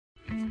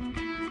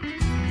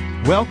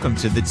Welcome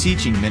to the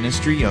teaching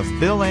ministry of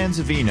Bill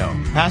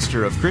Anzavino,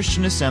 pastor of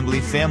Christian Assembly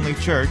Family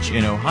Church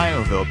in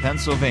Ohioville,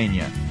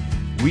 Pennsylvania.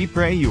 We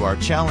pray you are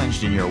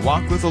challenged in your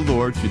walk with the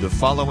Lord through the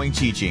following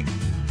teaching.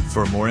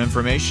 For more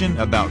information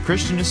about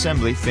Christian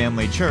Assembly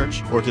Family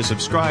Church or to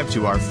subscribe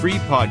to our free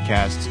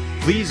podcasts,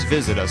 please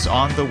visit us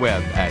on the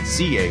web at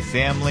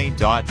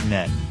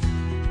cafamily.net.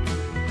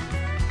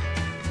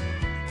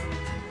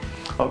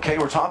 Okay,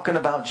 we're talking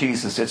about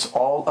Jesus. It's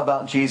all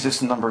about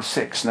Jesus, number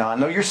 6. Now, I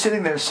know you're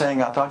sitting there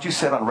saying, I thought you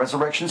said on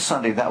Resurrection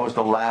Sunday that was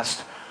the last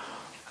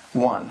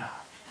one.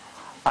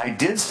 I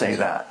did say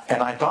that,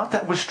 and I thought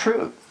that was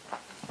true.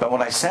 But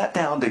when I sat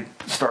down to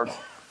start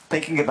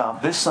thinking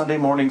about this Sunday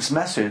morning's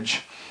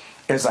message,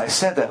 as I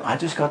said that, I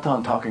just got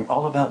done talking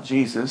all about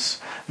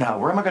Jesus. Now,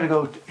 where am I going to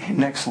go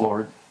next,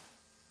 Lord?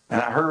 And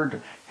I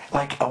heard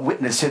like a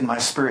witness in my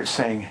spirit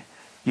saying,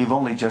 you've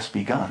only just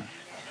begun.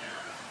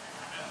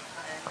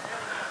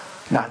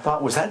 Now I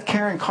thought, was that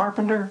Karen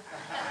Carpenter?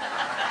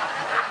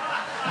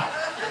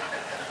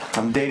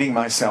 I'm dating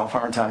myself,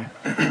 aren't I?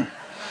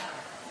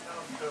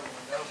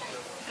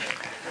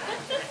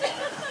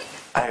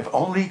 I've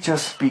only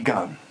just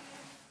begun.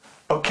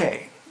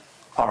 Okay.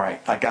 All right,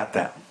 I got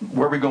that.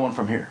 Where are we going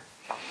from here?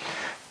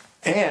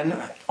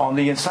 And on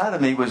the inside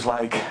of me was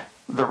like,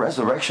 the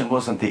resurrection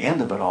wasn't the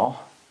end of it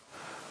all.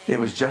 It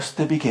was just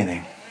the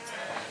beginning.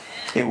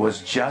 It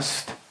was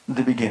just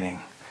the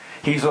beginning.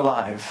 He's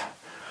alive.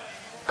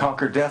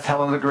 Conquered death,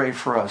 hell, and the grave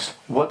for us.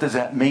 What does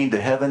that mean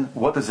to heaven?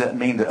 What does that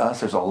mean to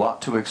us? There's a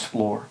lot to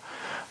explore.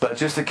 But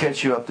just to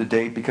catch you up to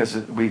date, because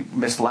we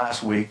missed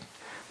last week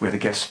with a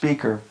guest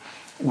speaker,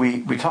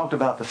 we talked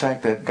about the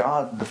fact that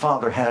God the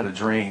Father had a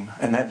dream,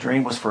 and that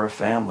dream was for a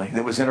family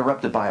that was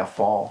interrupted by a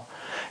fall.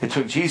 It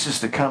took Jesus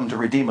to come to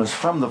redeem us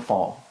from the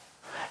fall.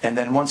 And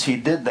then once he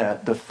did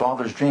that, the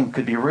Father's dream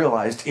could be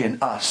realized in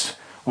us.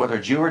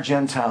 Whether Jew or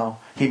Gentile,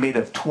 he made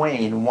of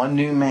twain one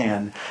new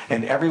man,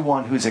 and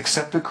everyone who's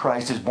accepted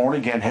Christ is born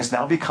again has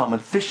now become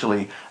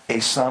officially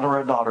a son or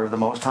a daughter of the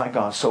Most High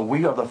God. So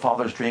we are the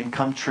Father's dream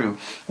come true.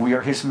 We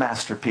are his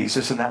masterpiece.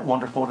 Isn't that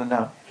wonderful to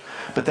know?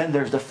 But then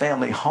there's the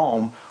family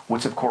home,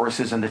 which of course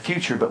is in the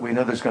future, but we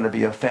know there's going to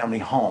be a family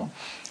home.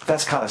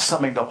 That's kind of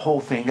summing the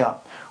whole thing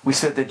up. We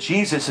said that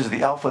Jesus is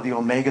the Alpha, the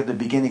Omega, the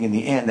beginning and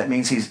the end. That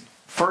means he's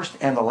first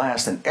and the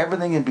last and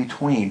everything in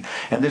between.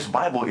 And this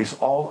Bible is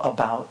all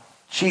about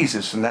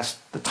Jesus, and that's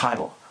the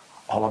title.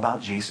 All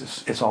about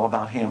Jesus. It's all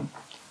about him.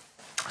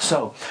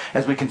 So,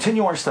 as we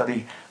continue our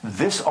study,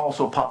 this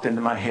also popped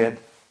into my head.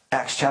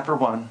 Acts chapter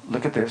 1,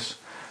 look at this,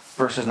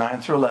 verses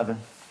 9 through 11.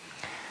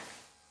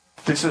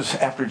 This is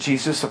after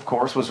Jesus, of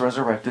course, was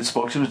resurrected,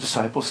 spoke to his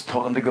disciples,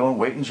 told them to go and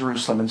wait in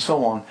Jerusalem, and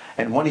so on.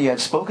 And when he had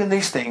spoken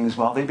these things,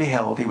 while they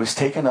beheld, he was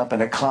taken up,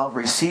 and a cloud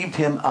received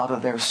him out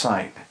of their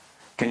sight.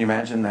 Can you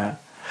imagine that?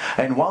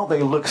 And while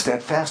they looked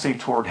steadfastly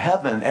toward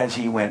heaven as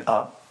he went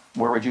up,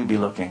 where would you be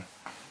looking?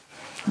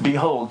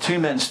 Behold, 2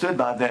 men stood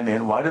by them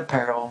in white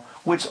apparel,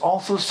 which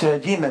also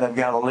said, Ye men of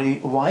Galilee,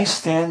 why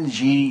stand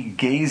ye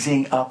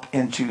gazing up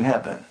into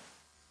heaven?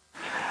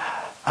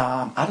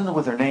 I don't know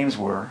what their names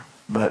were,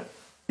 but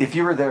if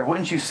you were there,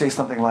 wouldn't you say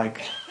something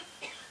like,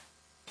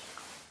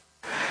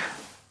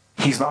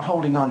 he's not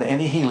holding on to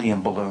any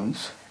helium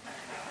balloons,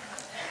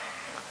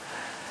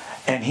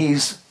 and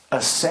he's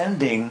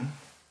ascending.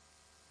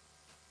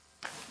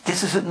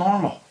 This isn't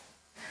normal.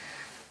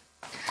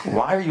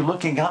 Why are you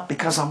looking up?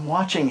 Because I'm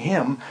watching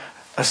him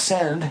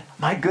ascend.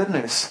 My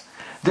goodness.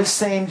 This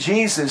same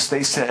Jesus,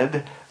 they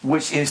said,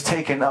 which is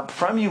taken up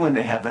from you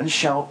into heaven,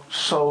 shall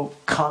so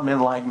come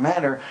in like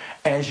manner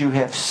as you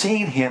have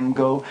seen him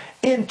go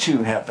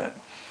into heaven.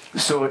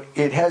 So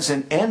it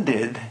hasn't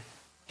ended.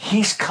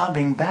 He's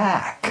coming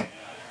back.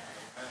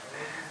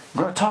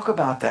 We're going to talk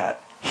about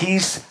that.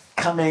 He's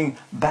coming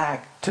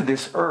back to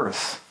this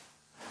earth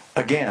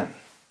again.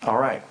 All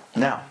right.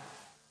 Now,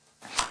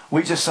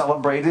 we just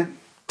celebrated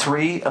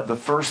 3 of the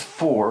first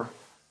 4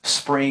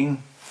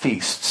 spring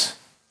feasts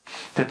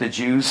that the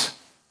Jews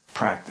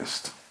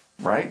practiced,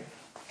 right?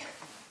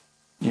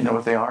 You know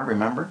what they are,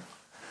 remember?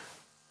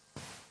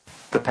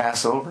 The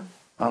Passover,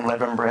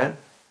 unleavened bread,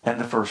 and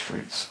the first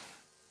fruits.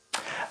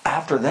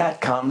 After that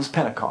comes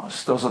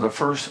Pentecost. Those are the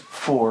first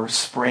 4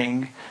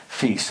 spring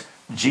feasts.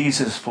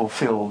 Jesus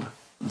fulfilled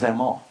them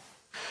all.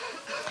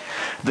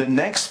 The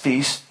next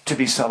feast to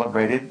be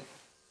celebrated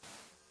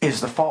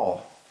is the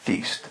fall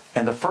feast.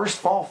 And the first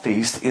fall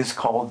feast is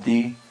called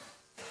the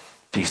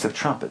Feast of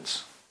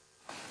Trumpets,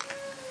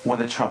 when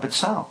the trumpet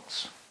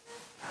sounds.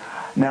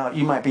 Now,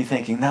 you might be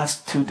thinking, that's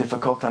too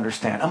difficult to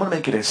understand. I'm going to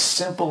make it as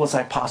simple as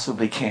I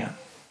possibly can.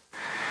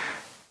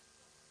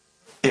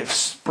 If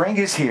spring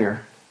is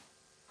here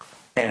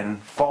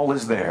and fall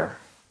is there,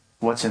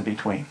 what's in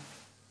between?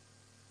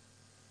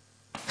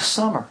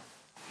 Summer.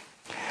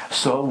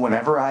 So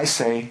whenever I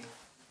say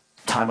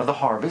time of the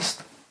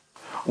harvest,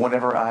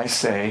 whenever I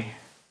say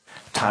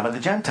time of the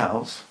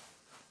Gentiles,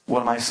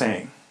 what am I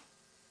saying?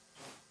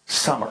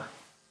 Summer.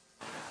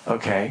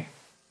 Okay?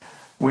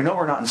 We know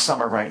we're not in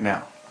summer right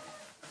now,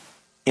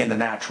 in the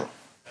natural.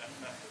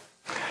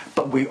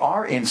 But we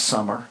are in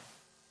summer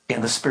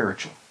in the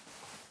spiritual.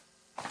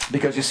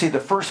 Because you see, the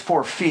first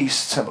 4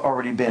 feasts have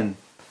already been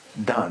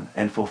done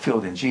and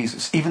fulfilled in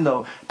Jesus. Even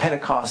though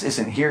Pentecost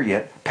isn't here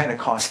yet,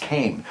 Pentecost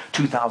came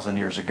 2,000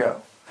 years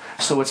ago.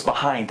 So it's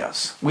behind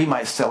us. We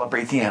might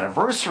celebrate the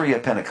anniversary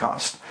of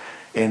Pentecost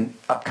in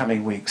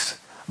upcoming weeks,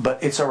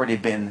 but it's already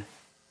been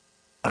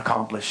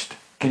accomplished.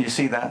 Can you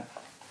see that?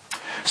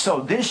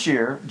 So this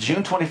year,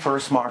 June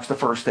 21st marks the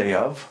first day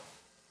of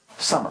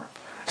summer.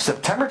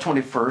 September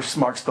 21st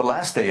marks the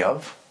last day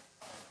of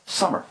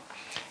summer.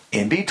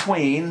 In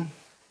between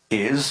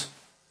is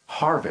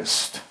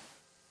harvest.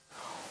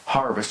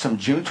 Harvest. From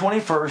June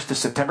 21st to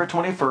September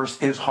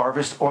 21st is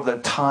harvest, or the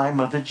time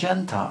of the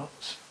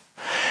Gentiles.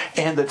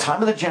 And the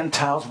time of the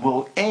Gentiles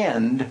will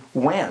end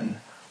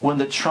when? When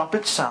the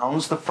trumpet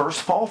sounds the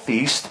first fall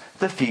feast,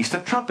 the Feast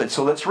of Trumpets.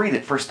 So let's read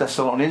it. 1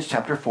 Thessalonians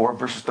chapter 4,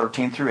 verses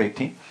 13 through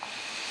 18.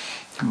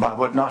 I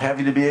would not have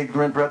you to be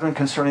ignorant, brethren,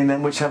 concerning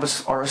them which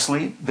are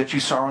asleep, that you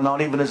sorrow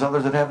not even as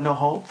others that have no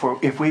hope. For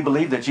if we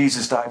believe that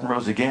Jesus died and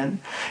rose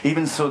again,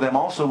 even so them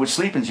also which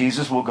sleep in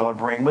Jesus will God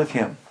bring with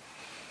him.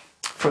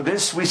 For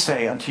this we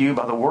say unto you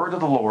by the word of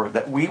the Lord,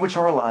 that we which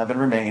are alive and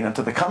remain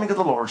unto the coming of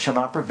the Lord shall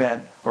not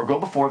prevent or go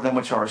before them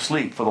which are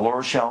asleep. For the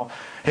Lord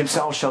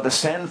himself shall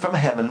descend from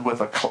heaven with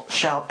a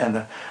shout and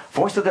the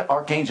voice of the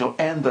archangel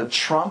and the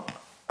trump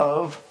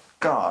of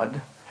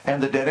God.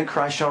 And the dead in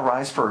Christ shall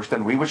rise first,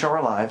 and we which are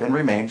alive and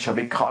remain shall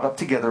be caught up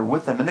together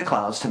with them in the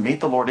clouds to meet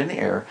the Lord in the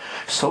air.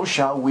 So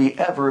shall we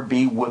ever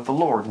be with the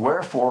Lord.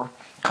 Wherefore,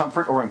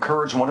 comfort or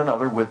encourage one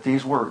another with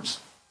these words.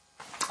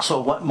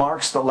 So what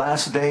marks the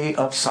last day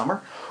of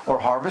summer or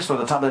harvest or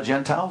the time of the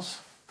Gentiles?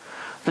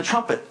 The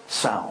trumpet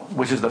sound,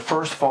 which is the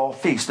first fall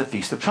feast, the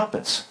Feast of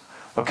Trumpets.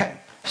 Okay,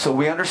 so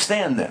we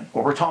understand then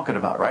what we're talking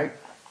about, right?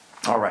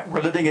 All right,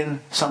 we're living in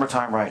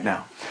summertime right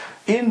now.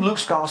 In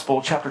Luke's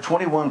Gospel, chapter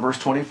 21, verse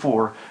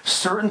 24,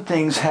 certain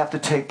things have to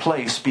take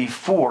place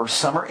before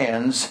summer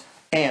ends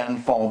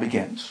and fall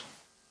begins,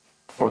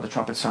 or the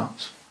trumpet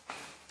sounds.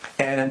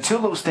 And until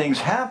those things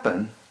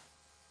happen,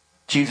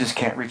 Jesus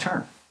can't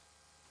return.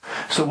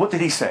 So what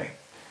did he say?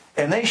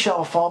 And they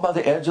shall fall by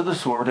the edge of the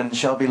sword, and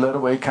shall be led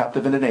away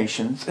captive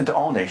into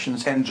all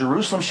nations, and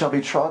Jerusalem shall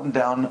be trodden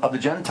down of the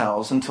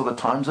Gentiles until the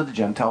times of the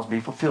Gentiles be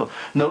fulfilled.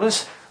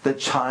 Notice the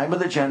time of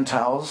the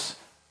Gentiles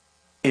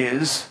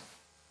is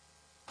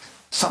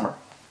summer,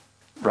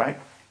 right?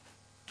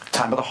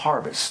 Time of the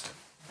harvest.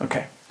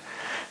 Okay.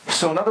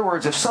 So in other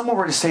words, if someone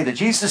were to say that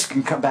Jesus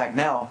can come back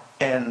now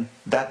and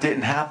that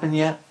didn't happen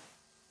yet,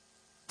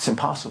 it's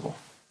impossible.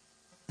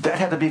 That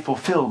had to be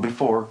fulfilled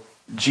before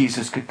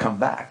Jesus could come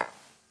back.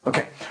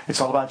 Okay.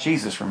 It's all about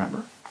Jesus,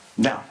 remember?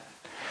 Now,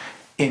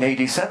 in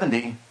AD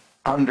 70,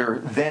 under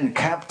then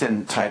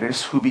Captain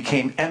Titus, who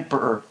became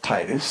Emperor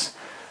Titus,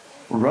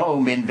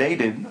 Rome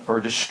invaded or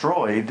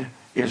destroyed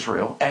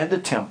Israel and the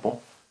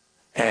temple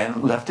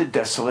and left it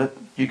desolate.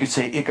 You could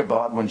say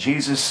Ichabod, when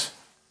Jesus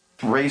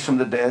raised from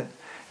the dead,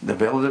 the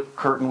veil of the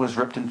curtain was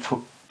ripped and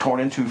torn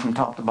in two from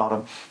top to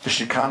bottom. The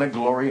Shekinah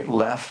glory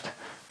left.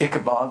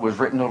 Ichabod was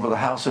written over the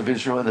house of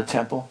Israel in the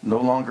temple, no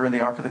longer in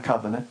the Ark of the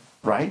Covenant,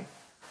 right?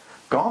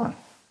 Gone.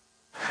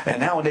 And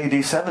now in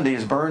AD 70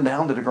 is burned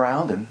down to the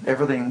ground and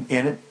everything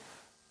in it.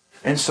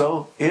 And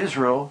so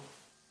Israel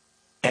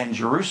and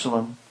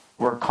Jerusalem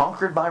were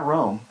conquered by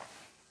Rome.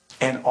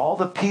 And all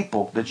the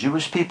people, the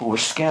Jewish people, were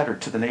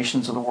scattered to the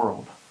nations of the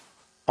world,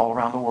 all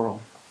around the world.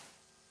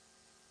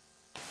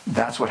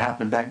 That's what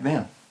happened back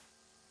then.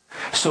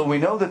 So we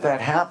know that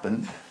that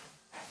happened,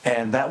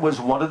 and that was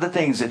one of the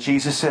things that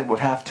Jesus said would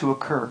have to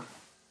occur.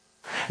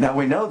 Now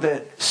we know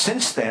that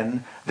since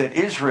then, that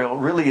Israel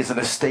really is in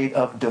a state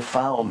of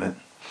defilement.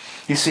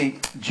 You see,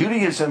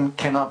 Judaism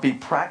cannot be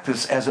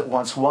practiced as it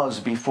once was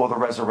before the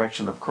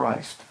resurrection of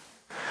Christ,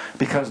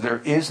 because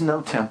there is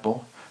no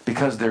temple,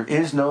 because there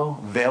is no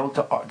veil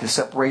to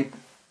separate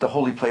the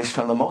holy place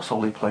from the most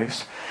holy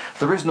place.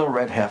 There is no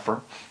red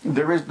heifer.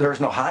 There's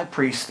no high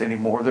priest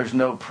anymore. There's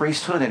no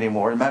priesthood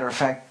anymore. As a matter of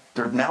fact,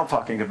 they're now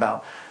talking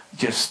about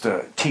just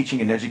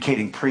teaching and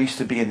educating priests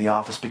to be in the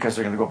office, because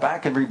they're going to go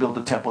back and rebuild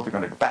the temple. They're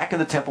going to go back in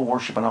the temple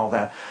worship and all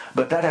that.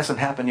 But that hasn't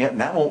happened yet, and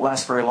that won't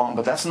last very long.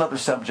 But that's another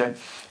subject.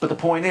 But the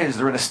point is,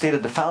 they're in a state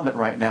of defilement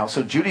right now.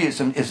 So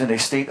Judaism is in a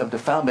state of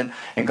defilement,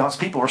 and God's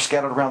people are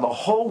scattered around the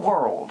whole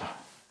world.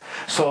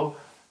 So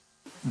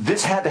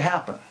this had to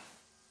happen.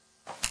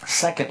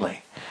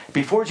 Secondly,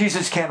 before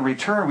Jesus can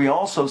return, we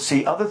also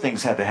see other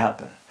things had to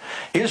happen.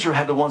 Israel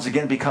had to once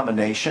again become a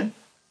nation.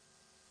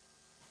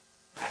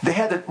 They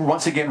had to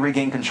once again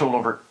regain control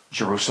over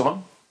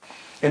Jerusalem.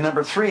 And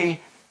number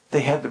 3,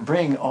 they had to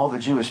bring all the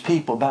Jewish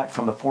people back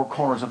from the 4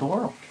 corners of the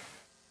world.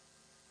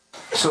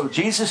 So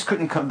Jesus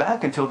couldn't come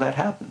back until that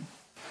happened.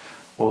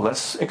 Well,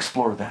 let's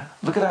explore that.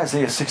 Look at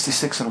Isaiah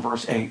 66 and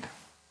verse 8.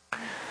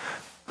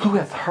 Who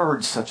hath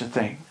heard such a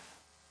thing?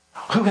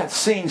 Who hath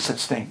seen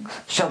such things?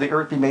 Shall the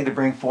earth be made to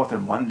bring forth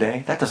in one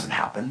day? That doesn't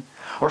happen.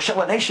 Or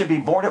shall a nation be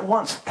born at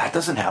once? That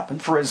doesn't happen.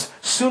 For as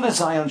soon as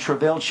Zion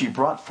travailed, she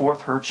brought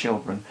forth her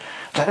children.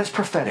 That is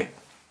prophetic.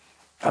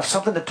 of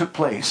something that took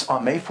place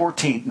on May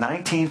 14th,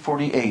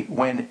 1948,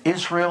 when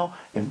Israel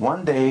in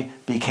one day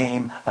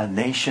became a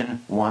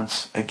nation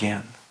once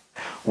again.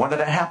 When did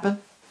that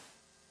happen?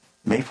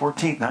 May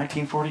 14th,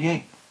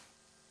 1948.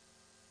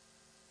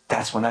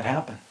 That's when that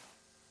happened.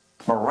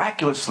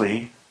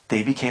 Miraculously,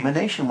 they became a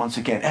nation once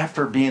again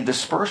after being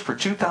dispersed for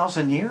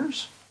 2,000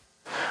 years.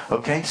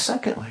 Okay,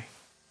 secondly,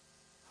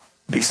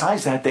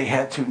 besides that, they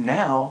had to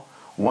now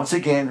once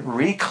again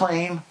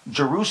reclaim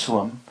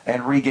Jerusalem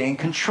and regain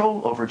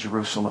control over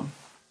Jerusalem.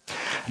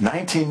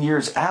 19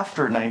 years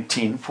after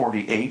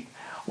 1948,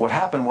 what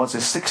happened was a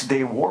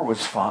 6-day war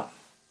was fought.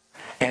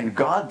 And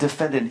God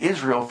defended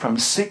Israel from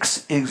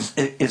 6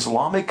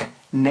 Islamic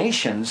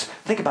nations,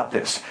 think about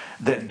this,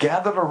 that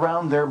gathered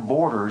around their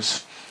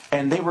borders,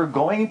 and they were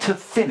going to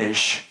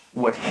finish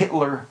what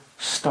Hitler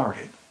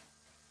started.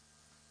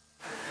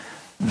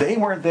 They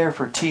weren't there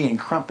for tea and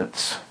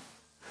crumpets.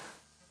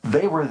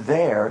 They were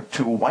there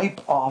to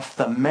wipe off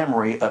the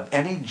memory of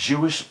any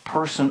Jewish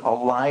person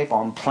alive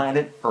on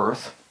planet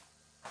Earth,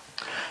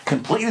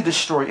 completely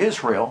destroy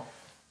Israel,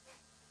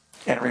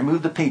 and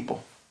remove the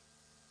people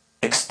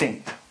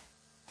extinct.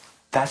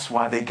 That's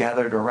why they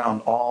gathered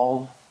around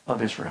all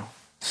of Israel.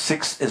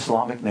 6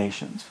 Islamic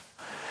nations.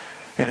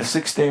 In a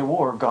 6-day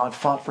war, God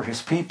fought for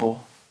his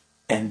people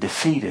and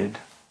defeated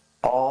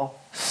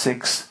all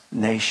 6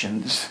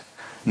 nations.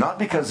 Not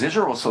because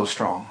Israel was so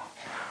strong,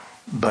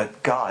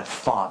 but God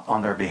fought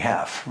on their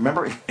behalf.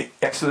 Remember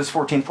Exodus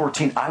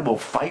 14:14, I will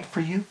fight for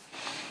you.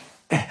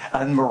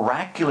 And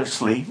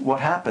miraculously,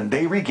 what happened?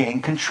 They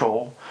regained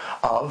control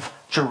of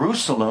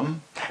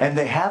Jerusalem, and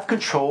they have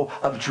control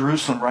of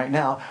Jerusalem right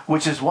now,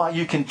 which is why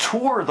you can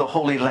tour the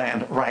Holy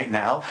Land right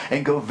now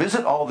and go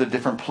visit all the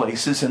different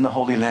places in the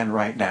Holy Land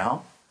right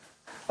now.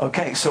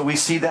 Okay, so we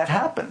see that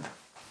happened.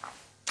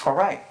 All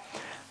right.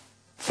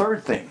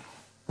 Third thing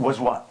was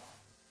what?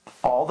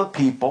 All the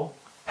people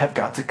have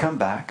got to come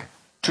back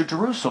to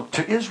Jerusalem,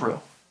 to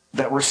Israel,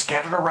 that were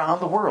scattered around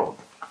the world.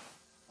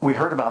 We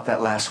heard about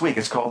that last week.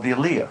 It's called the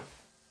Aliyah.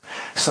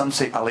 Some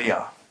say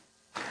Aliyah.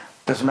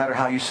 Doesn't matter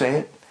how you say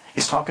it.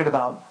 It's talking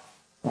about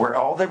where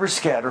all they were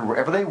scattered,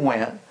 wherever they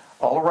went,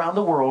 all around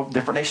the world,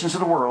 different nations of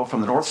the world, from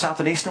the north, south,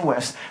 and east, and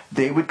west,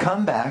 they would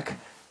come back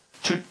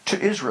to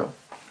Israel.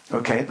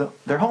 Okay,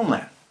 their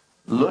homeland.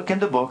 Look in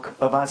the book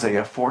of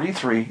Isaiah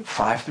 43,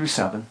 5 through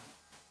 7.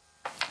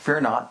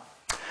 Fear not,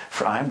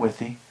 for I am with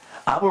thee.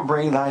 I will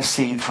bring thy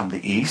seed from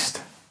the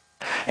east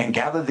and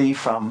gather thee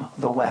from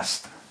the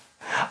west.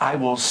 I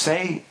will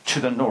say to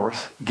the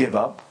north, give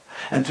up,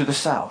 and to the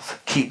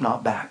south, keep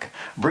not back.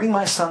 Bring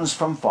my sons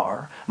from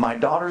far, my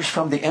daughters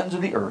from the ends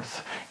of the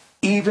earth,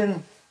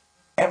 even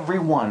every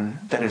one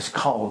that is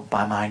called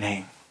by my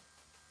name.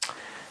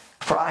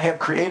 For I have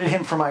created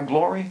him for my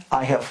glory.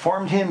 I have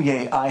formed him,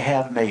 yea, I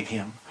have made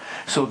him.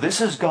 So this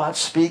is God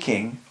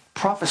speaking,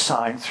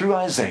 prophesying through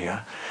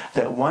Isaiah,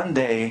 that one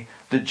day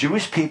the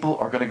Jewish people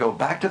are going to go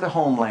back to their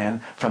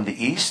homeland from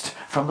the east,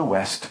 from the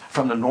west,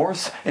 from the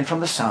north, and from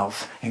the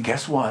south. And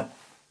guess what?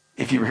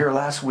 If you were here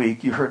last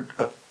week, you heard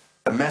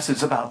a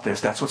message about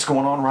this. That's what's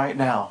going on right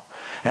now.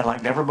 And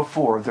like never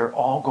before, they're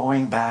all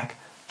going back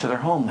to their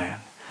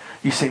homeland.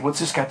 You say, what's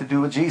this got to do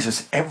with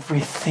Jesus?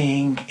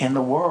 Everything in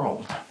the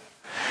world.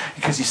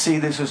 Because you see,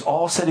 this is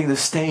all setting the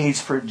stage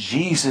for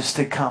Jesus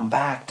to come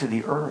back to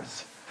the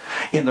earth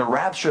in the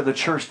rapture of the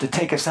church to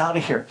take us out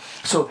of here.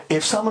 So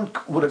if someone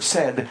would have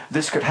said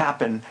this could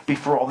happen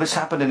before all this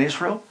happened in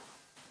Israel,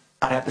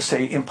 I'd have to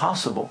say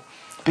impossible.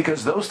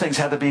 Because those things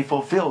had to be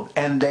fulfilled.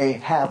 And they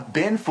have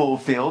been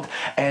fulfilled.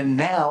 And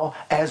now,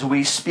 as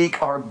we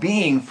speak, are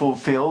being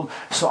fulfilled.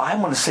 So I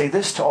want to say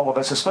this to all of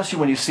us, especially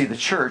when you see the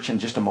church in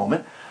just a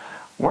moment.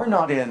 We're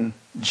not in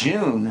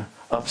June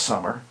of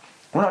summer.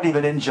 We're not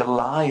even in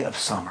July of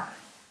summer.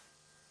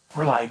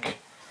 We're like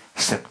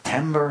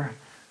September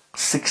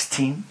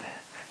 16th,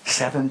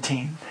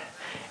 17th,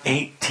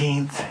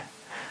 18th,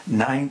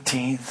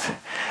 19th.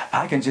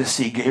 I can just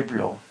see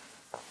Gabriel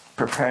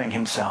preparing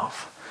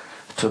himself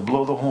to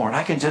blow the horn.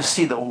 I can just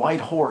see the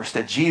white horse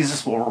that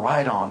Jesus will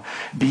ride on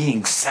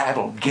being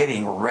saddled,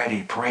 getting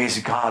ready,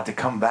 praise God, to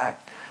come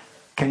back.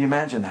 Can you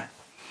imagine that?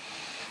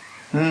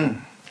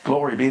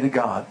 Glory be to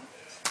God.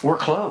 We're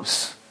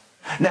close.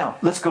 Now,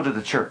 let's go to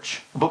the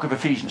church. The book of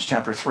Ephesians,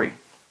 chapter 3.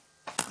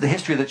 The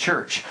history of the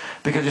church.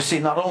 Because you see,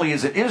 not only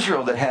is it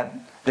Israel that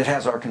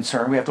has our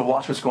concern, we have to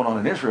watch what's going on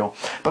in Israel,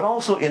 but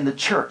also in the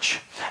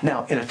church.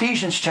 Now, in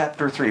Ephesians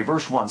chapter 3,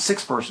 verse 1,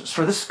 6 verses.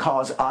 For this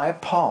cause I,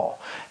 Paul,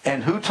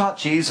 and who taught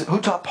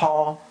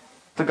Paul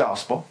the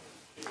gospel?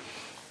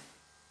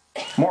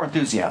 More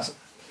enthusiasm.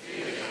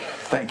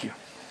 Thank you.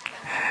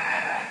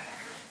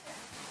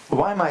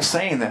 Why am I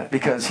saying that?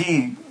 Because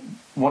he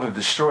wanted to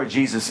destroy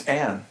Jesus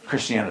and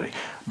Christianity.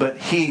 But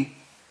he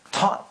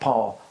taught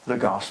Paul the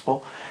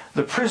gospel.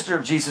 The prisoner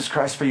of Jesus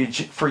Christ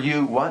for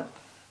you what?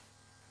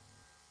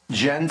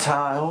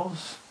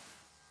 Gentiles.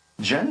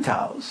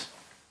 Gentiles.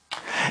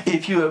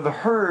 If you have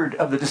heard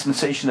of the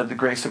dispensation of the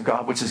grace of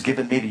God, which is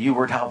given me to you,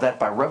 word how that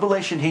by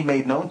revelation he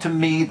made known to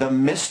me the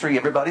mystery.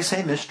 Everybody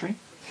say mystery.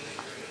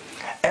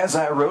 As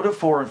I wrote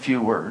afore in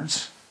few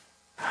words,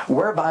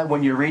 whereby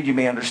when you read you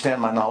may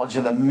understand my knowledge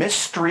in the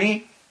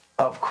mystery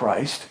of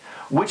Christ,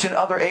 which in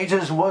other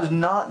ages was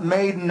not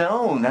made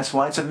known. That's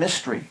why it's a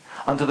mystery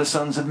unto the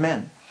sons of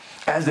men,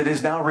 as it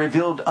is now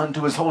revealed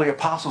unto his holy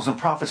apostles and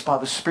prophets by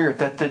the Spirit,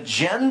 that the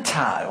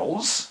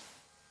Gentiles,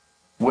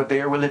 what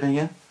year we're living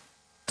in?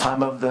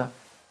 Time of the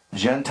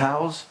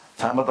Gentiles,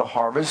 time of the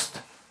harvest,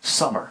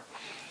 summer,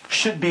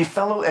 should be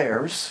fellow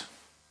heirs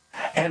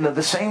and of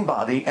the same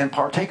body and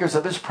partakers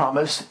of his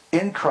promise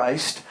in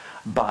Christ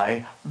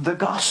by the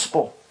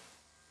gospel.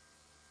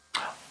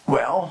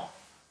 Well,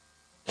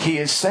 he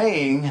is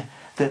saying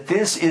that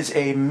this is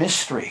a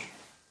mystery.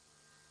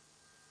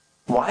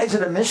 Why is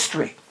it a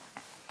mystery?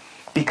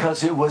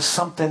 Because it was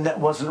something that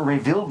wasn't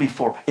revealed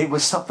before. It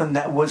was something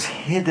that was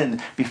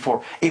hidden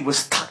before. It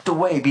was tucked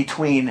away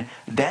between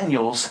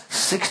Daniel's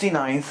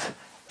 69th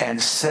and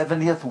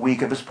 70th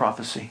week of his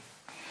prophecy.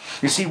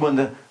 You see, when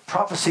the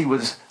prophecy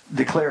was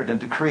declared and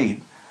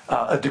decreed,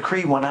 a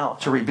decree went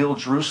out to rebuild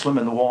Jerusalem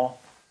and the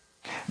wall.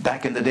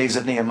 Back in the days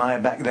of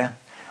Nehemiah back then.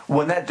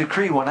 When that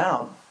decree went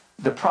out,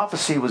 the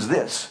prophecy was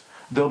this: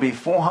 there'll be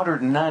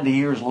 490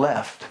 years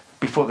left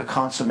before the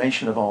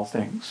consummation of all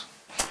things.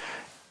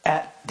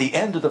 At the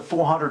end of the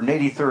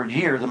 483rd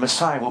year, the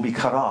Messiah will be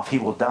cut off. He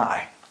will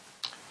die.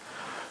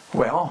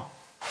 Well,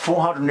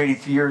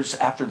 480 years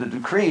after the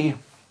decree,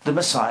 the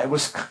Messiah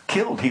was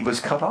killed. He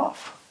was cut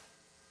off.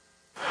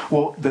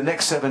 Well, the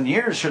next 7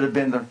 years should have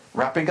been the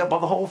wrapping up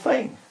of the whole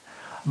thing.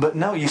 But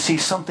no, you see,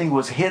 something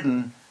was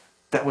hidden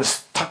that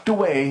was tucked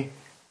away.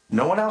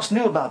 No one else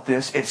knew about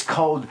this. It's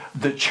called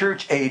the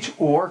church age,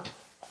 or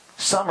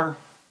summer,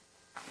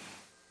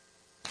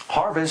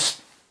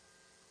 harvest.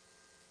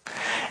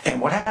 And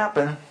what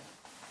happened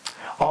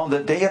on the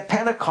day of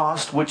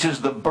Pentecost, which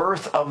is the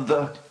birth of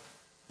the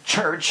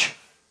church,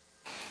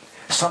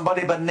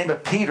 somebody by the name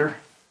of Peter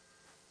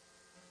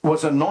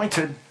was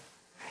anointed,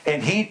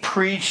 and he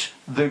preached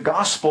the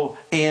gospel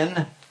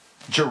in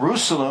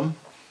Jerusalem,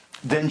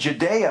 then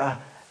Judea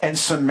and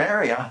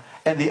Samaria,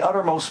 and the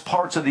uttermost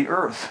parts of the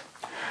earth.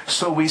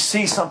 So we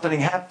see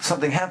something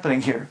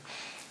happening here.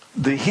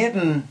 The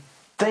hidden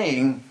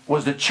thing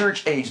was the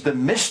church age. The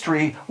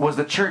mystery was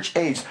the church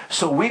age.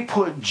 So we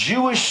put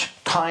Jewish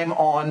time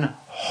on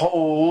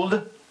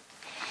hold.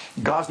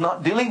 God's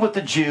not dealing with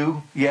the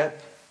Jew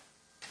yet.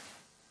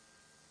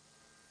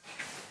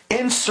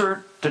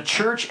 Insert the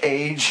church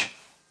age.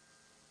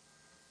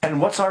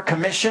 And what's our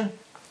commission?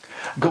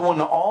 Go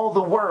into all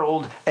the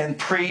world and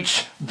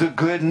preach the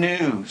good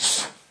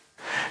news.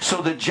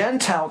 So the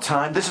Gentile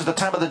time, this is the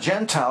time of the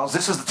Gentiles,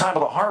 this is the time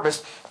of the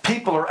harvest.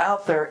 People are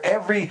out there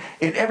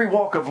in every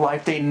walk of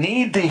life. They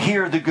need to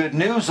hear the good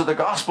news of the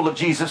gospel of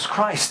Jesus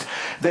Christ.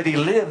 That he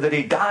lived, that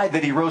he died,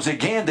 that he rose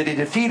again, that he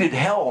defeated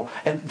hell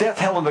and death,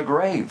 hell, and the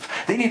grave.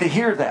 They need to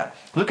hear that.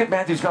 Look at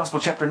Matthew's Gospel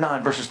chapter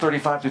 9, verses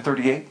 35 through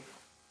 38.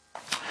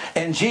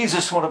 And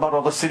Jesus went about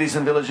all the cities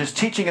and villages,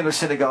 teaching in their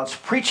synagogues,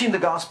 preaching the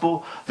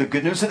gospel, the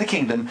good news of the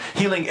kingdom,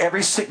 healing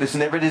every sickness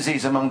and every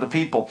disease among the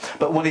people.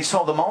 But when he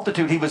saw the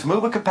multitude, he was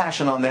moved with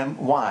compassion on them.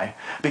 Why?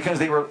 Because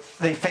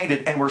they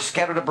fainted and were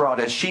scattered abroad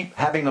as sheep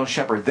having no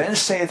shepherd. Then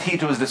saith he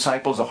to his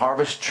disciples, the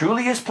harvest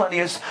truly is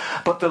plenteous,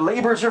 but the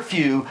laborers are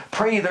few.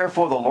 Pray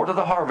therefore the Lord of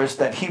the harvest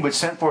that he would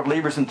send forth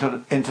laborers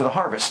into the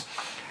harvest.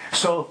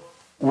 So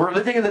we're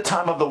living in the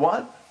time of the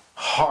what?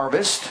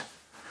 Harvest.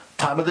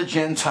 Time of the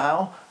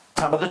Gentile.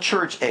 Time of the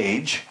church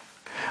age.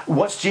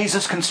 What's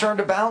Jesus concerned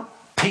about?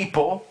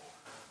 People.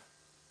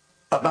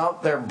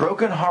 About their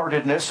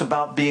brokenheartedness,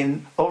 about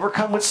being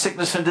overcome with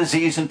sickness and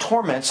disease and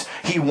torments.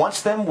 He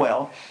wants them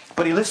well.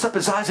 But he lifts up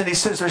his eyes and he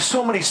says, there's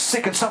so many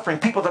sick and suffering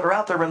people that are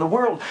out there in the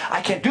world.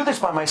 I can't do this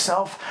by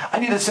myself. I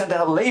need to send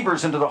out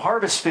laborers into the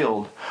harvest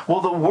field. Well,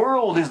 the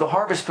world is the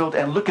harvest field.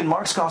 And look in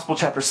Mark's Gospel,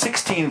 chapter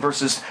 16,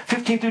 verses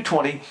 15 through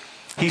 20.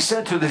 He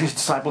said to his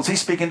disciples, he's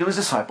speaking to his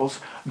disciples,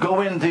 go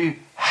into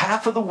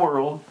half of the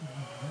world,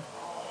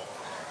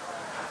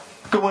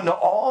 go into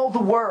all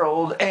the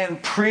world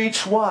and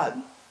preach what?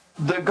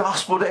 The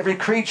gospel to every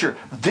creature.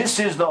 This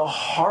is the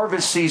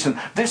harvest season.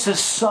 This is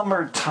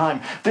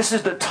summertime. This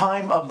is the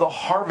time of the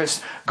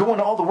harvest. Go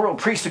into all the world,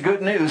 preach the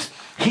good news.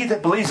 He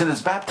that believes and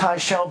is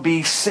baptized shall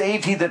be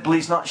saved. He that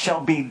believes not shall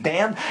be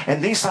damned.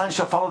 And these signs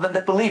shall follow them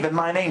that believe. In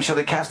my name shall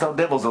they cast out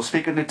devils. They'll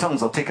speak in new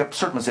tongues. They'll take up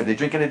serpents. If they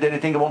drink any deadly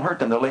thing, it won't hurt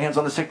them. They'll lay hands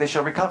on the sick, they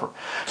shall recover.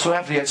 So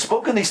after he had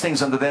spoken these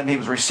things unto them, he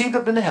was received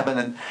up into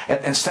heaven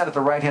and sat at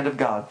the right hand of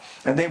God.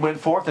 And they went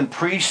forth and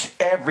preached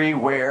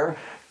everywhere,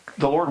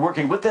 the Lord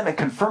working with them and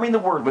confirming the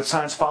word with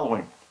signs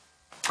following.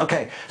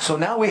 Okay, so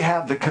now we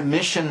have the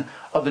commission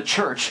of the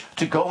church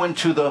to go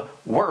into the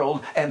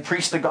world and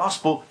preach the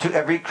gospel to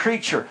every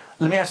creature.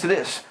 Let me ask you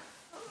this.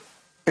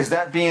 Is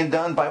that being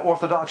done by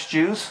Orthodox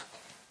Jews?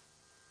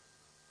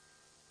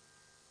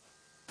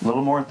 A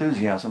little more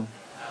enthusiasm.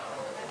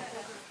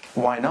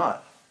 Why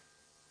not?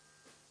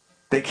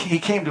 He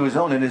came to his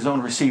own and his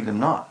own received him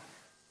not.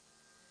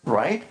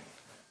 Right?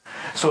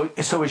 So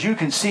as you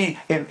can see,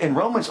 in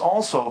Romans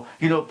also,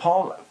 you know,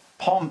 Paul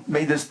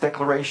made this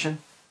declaration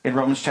in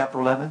Romans chapter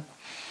 11.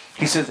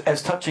 He says,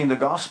 as touching the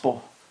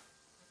gospel,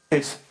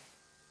 it's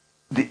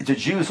the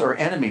Jews are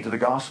enemy to the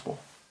gospel.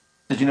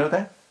 Did you know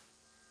that?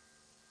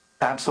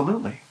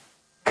 Absolutely.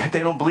 They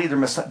don't believe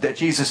that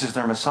Jesus is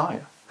their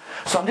Messiah.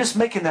 So I'm just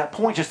making that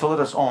point just to let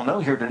us all know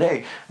here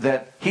today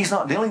that he's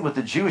not dealing with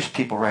the Jewish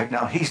people right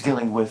now. He's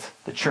dealing with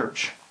the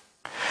church.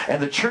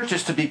 And the church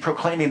is to be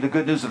proclaiming the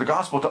good news of the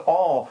gospel to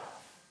all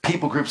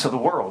people groups of the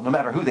world, no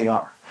matter who they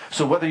are.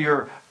 So whether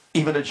you're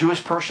even a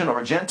Jewish person or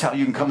a Gentile,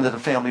 you can come into the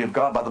family of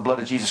God by the blood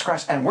of Jesus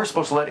Christ. And we're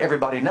supposed to let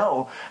everybody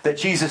know that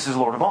Jesus is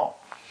Lord of all.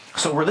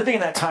 So we're living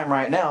in that time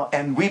right now,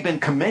 and we've been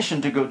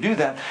commissioned to go do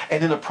that.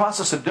 And in the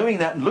process of doing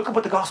that, look at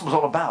what the gospel is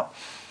all about.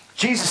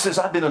 Jesus says,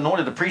 I've been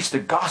anointed to preach the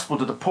gospel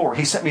to the poor.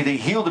 He sent me to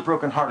heal the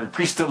brokenhearted,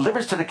 preach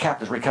deliverance to the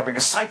captives, recovering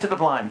a sight to the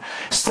blind,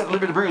 set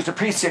liberty to the bruised, to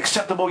preach the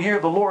acceptable year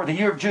of the Lord, the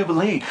year of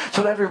Jubilee,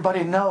 to let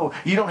everybody know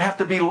you don't have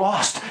to be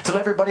lost, to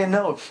let everybody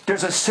know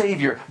there's a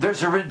Savior,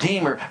 there's a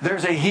Redeemer,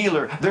 there's a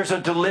healer, there's a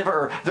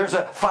deliverer, there's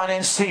a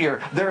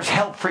financier, there's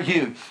help for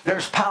you,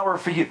 there's power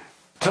for you.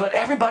 To let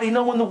everybody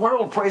know in the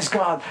world, praise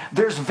God,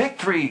 there's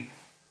victory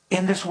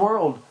in this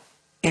world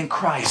in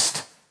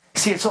Christ.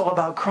 See, it's all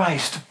about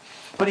Christ.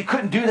 But he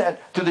couldn't do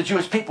that to the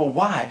Jewish people.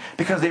 Why?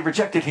 Because they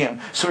rejected him.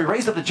 So he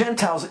raised up the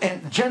Gentiles,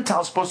 and the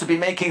Gentiles supposed to be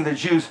making the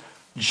Jews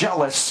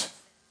jealous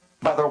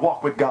by their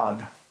walk with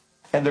God.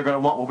 And they're going to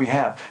want what we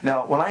have.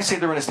 Now, when I say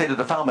they're in a state of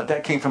defilement,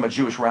 that came from a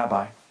Jewish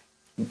rabbi.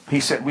 He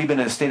said, we've been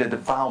in a state of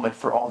defilement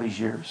for all these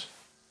years.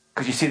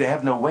 Because you see, they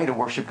have no way to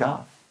worship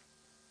God.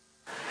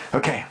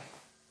 Okay.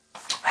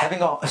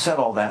 Having said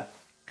all that,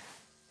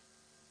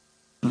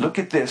 look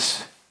at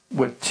this,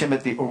 what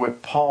Timothy, or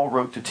what Paul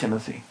wrote to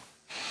Timothy.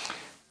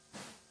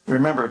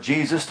 Remember,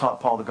 Jesus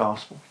taught Paul the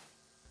gospel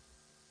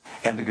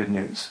and the good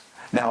news.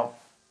 Now,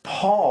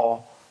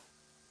 Paul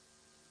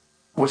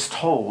was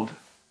told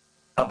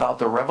about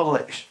the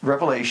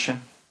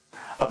revelation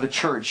of the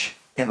church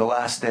in the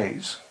last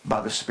days by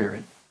the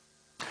Spirit.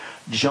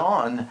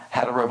 John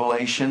had a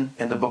revelation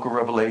in the book of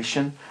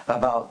Revelation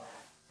about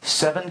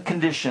 7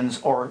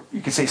 conditions, or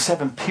you could say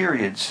 7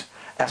 periods,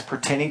 as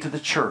pertaining to the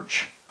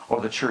church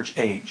or the church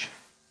age.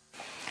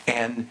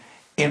 And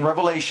in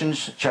Revelation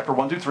chapter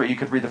 1 through 3, you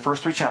could read the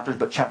first 3 chapters,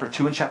 but chapter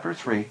 2 and chapter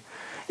 3,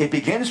 it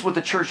begins with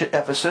the church at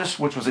Ephesus,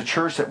 which was a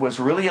church that was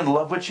really in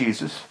love with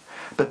Jesus.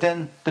 But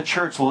then the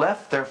church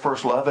left their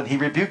first love, and he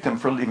rebuked them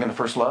for leaving the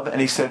first love.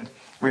 And he said,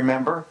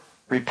 remember,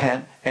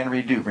 repent, and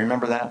redo.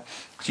 Remember that?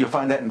 So you'll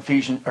find that in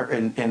Ephesians, or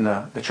in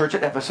the church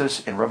at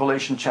Ephesus, in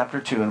Revelation chapter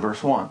 2 and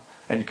verse 1.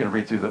 And you can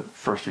read through the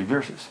first 3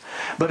 verses.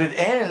 But it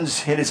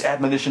ends in his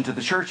admonition to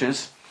the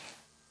churches.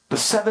 The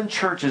 7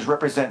 churches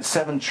represent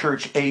 7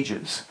 church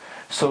ages.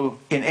 So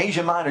in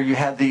Asia Minor, you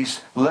had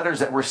these letters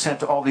that were sent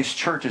to all these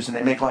churches, and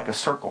they make like a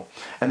circle.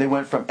 And they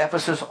went from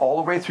Ephesus all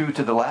the way through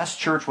to the last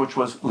church, which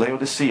was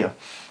Laodicea.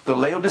 The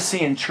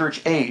Laodicean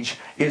church age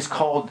is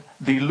called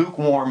the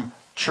lukewarm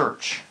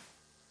church.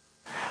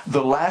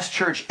 The last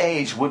church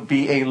age would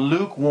be a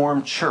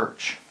lukewarm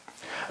church.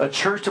 A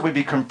church that would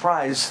be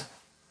comprised,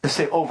 to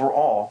say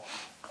overall,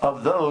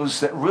 of those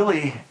that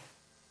really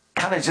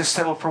kind of just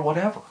settled for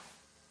whatever.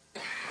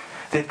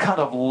 They've kind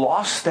of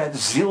lost that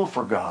zeal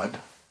for God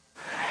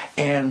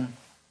and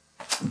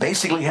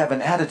basically have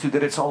an attitude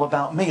that it's all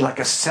about me, like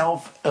a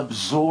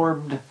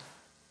self-absorbed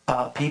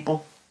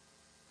people.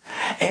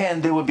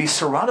 And they would be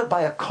surrounded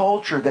by a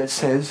culture that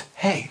says,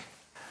 hey,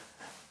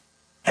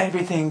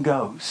 everything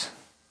goes.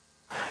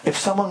 If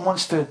someone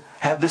wants to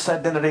have this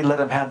identity, let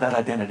them have that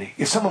identity.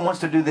 If someone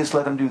wants to do this,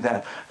 let them do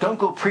that. Don't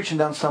go preaching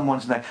down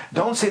someone's neck.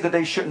 Don't say that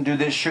they shouldn't do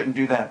this, shouldn't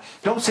do that.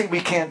 Don't say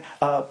we can't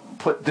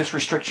put this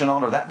restriction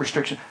on or that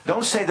restriction.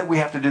 Don't say that we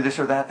have to do this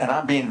or that. And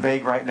I'm being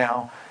vague right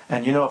now.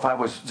 And you know, if I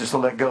was just to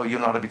let go, you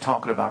know what I'd be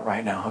talking about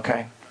right now,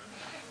 okay?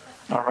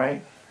 All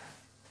right?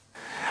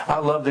 I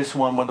love this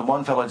one when the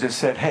one fellow just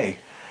said, hey,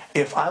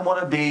 if I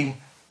want to be,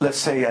 let's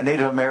say, a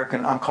Native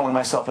American, I'm calling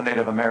myself a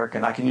Native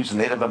American, I can use a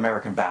Native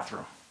American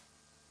bathroom.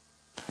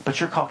 But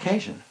you're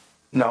Caucasian.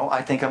 No,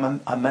 I think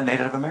I'm a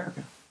Native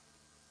American.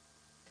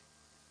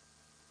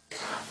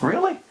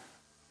 Really?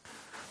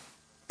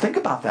 Think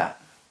about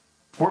that.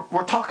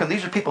 We're talking,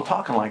 these are people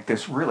talking like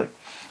this, really.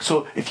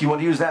 So if you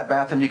want to use that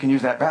bathroom, you can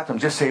use that bathroom.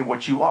 Just say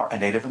what you are, a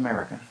Native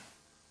American.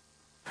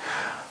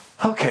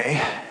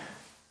 Okay.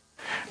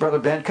 Brother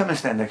Ben, come and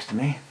stand next to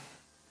me.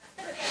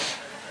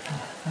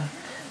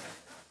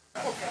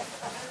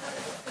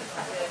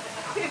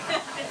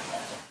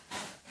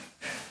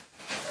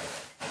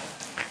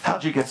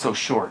 How'd you get so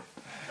short?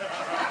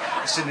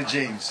 It's in the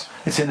genes.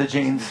 It's in the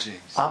genes? It's in the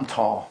genes. I'm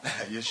tall.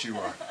 Yes, you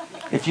are.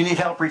 If you need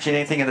help reaching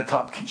anything in the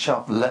top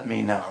shelf, let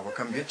me know. I will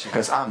come get you.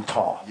 Because I'm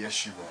tall.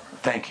 Yes, you are.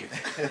 Thank you.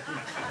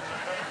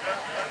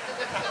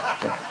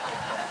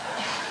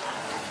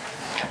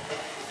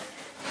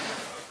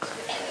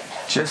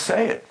 Just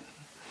say it.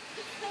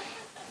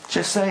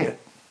 Just say it.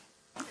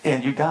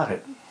 And you got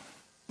it.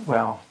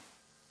 Well,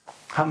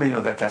 how many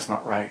know that that's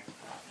not right?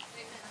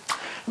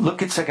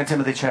 Look at 2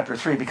 Timothy chapter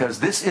 3, because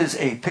this is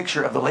a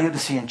picture of the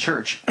Laodicean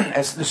church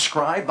as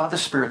described by the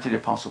Spirit to the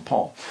Apostle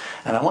Paul.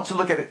 And I want to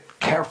look at it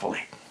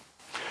carefully.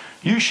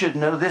 You should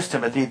know this,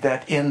 Timothy,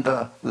 that in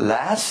the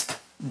last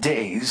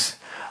days,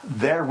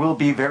 there will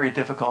be very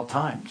difficult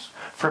times.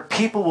 For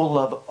people will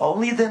love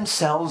only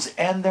themselves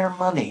and their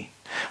money.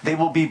 They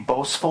will be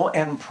boastful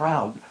and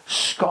proud,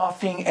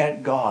 scoffing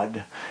at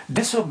God,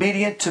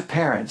 disobedient to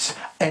parents,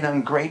 and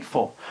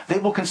ungrateful. They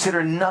will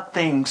consider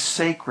nothing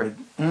sacred.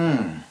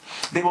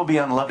 They will be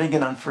unloving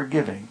and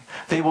unforgiving.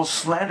 They will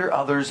slander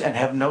others and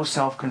have no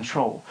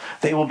self-control.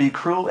 They will be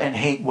cruel and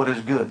hate what is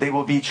good. They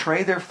will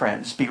betray their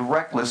friends, be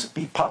reckless,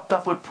 be puffed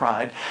up with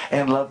pride,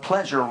 and love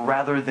pleasure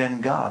rather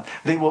than God.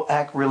 They will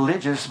act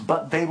religious,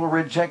 but they will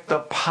reject the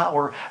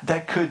power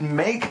that could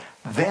make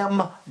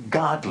them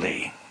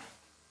godly.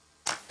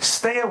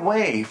 Stay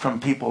away from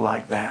people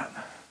like that.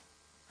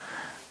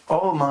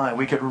 Oh my,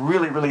 we could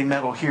really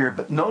meddle here.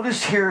 But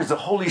notice here is the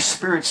Holy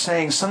Spirit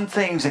saying some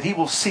things that he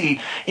will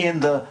see in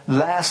the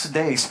last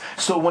days.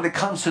 So when it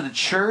comes to the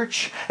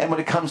church and when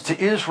it comes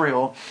to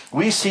Israel,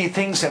 we see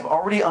things have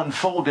already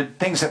unfolded,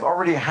 things have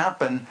already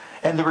happened,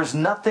 and there is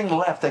nothing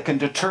left that can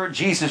deter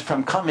Jesus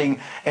from coming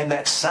and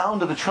that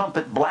sound of the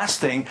trumpet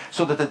blasting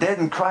so that the dead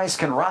in Christ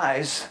can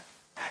rise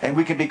and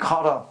we can be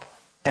caught up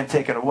and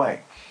taken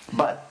away.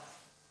 But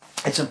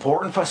it's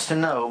important for us to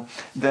know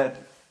that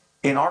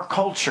in our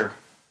culture,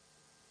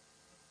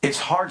 it's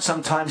hard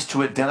sometimes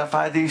to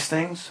identify these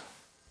things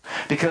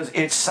because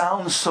it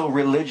sounds so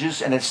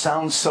religious and it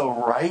sounds so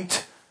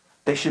right.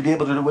 They should be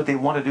able to do what they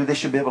want to do. They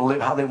should be able to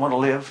live how they want to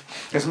live.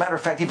 As a matter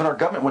of fact, even our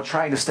government was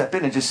trying to step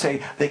in and just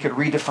say they could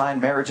redefine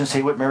marriage and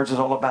say what marriage is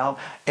all about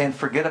and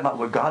forget about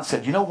what God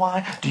said. You know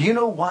why? Do you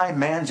know why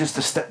man just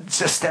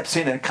steps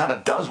in and kind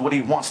of does what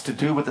he wants to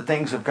do with the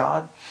things of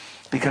God?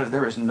 Because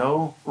there is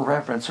no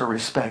reverence or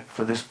respect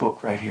for this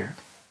book right here.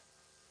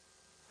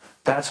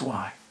 That's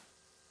why.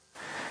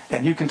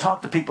 And you can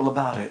talk to people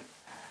about it,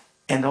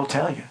 and they'll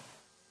tell you,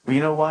 well,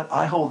 you know what?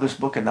 I hold this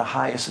book in the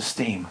highest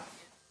esteem.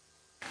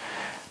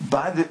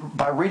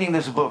 By reading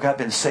this book, I've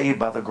been saved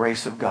by the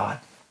grace of God.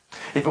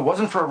 If it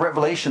wasn't for a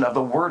revelation of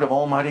the Word of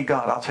Almighty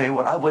God, I'll tell you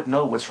what, I wouldn't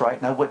know what's right,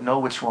 and I wouldn't know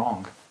what's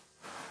wrong.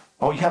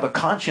 Oh, you have a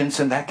conscience,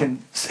 and that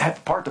can have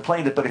a part to play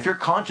in it, but if your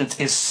conscience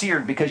is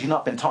seared because you've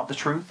not been taught the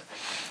truth,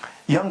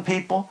 young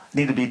people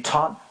need to be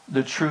taught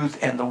the truth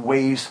and the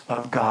ways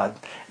of God.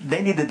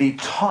 They need to be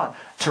taught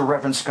to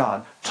reverence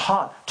God,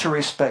 taught to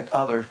respect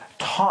others,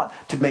 taught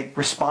to make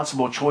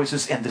responsible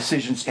choices and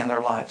decisions in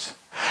their lives.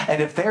 And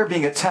if they're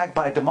being attacked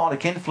by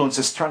demonic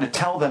influences trying to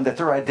tell them that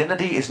their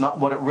identity is not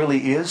what it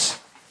really is,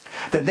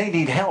 then they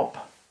need help.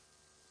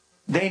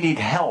 They need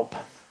help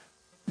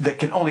that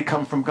can only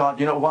come from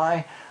God. You know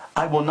why?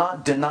 I will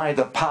not deny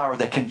the power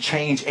that can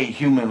change a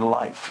human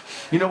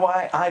life. You know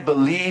why? I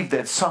believe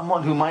that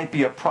someone who might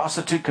be a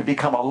prostitute could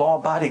become a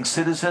law-abiding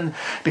citizen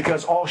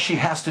because all she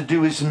has to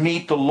do is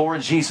meet the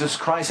Lord Jesus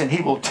Christ, and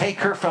he will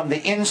take her from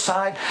the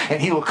inside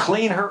and he will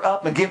clean her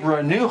up and give her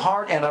a new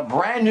heart and a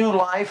brand new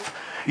life.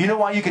 You know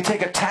why you could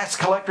take a tax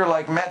collector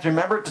like Matthew?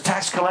 Remember the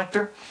tax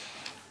collector?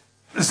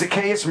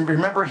 Zacchaeus,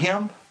 remember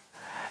him?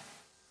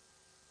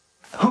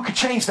 Who could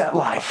change that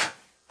life?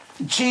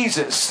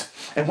 Jesus.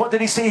 And what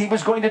did he say he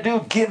was going to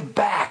do? Give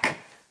back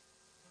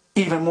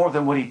even more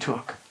than what he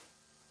took.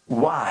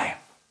 Why?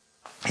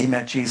 He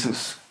met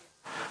Jesus.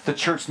 The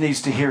church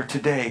needs to hear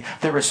today,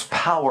 there is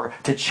power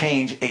to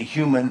change a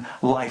human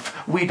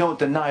life. We don't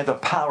deny the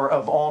power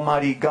of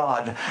Almighty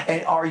God.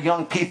 And our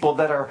young people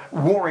that are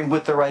warring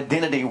with their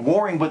identity,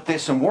 warring with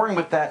this and warring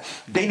with that,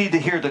 they need to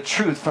hear the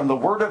truth from the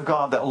Word of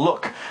God that,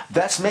 look,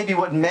 that's maybe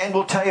what man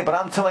will tell you, but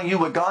I'm telling you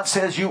what God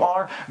says you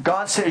are.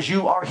 God says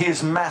you are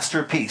His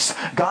masterpiece.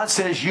 God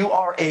says you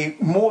are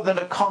more than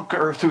a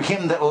conqueror through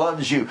Him that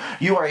loves you.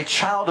 You are a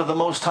child of the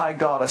Most High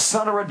God, a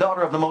son or a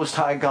daughter of the Most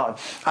High God.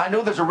 I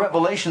know there's a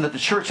revelation that the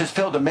church has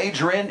failed to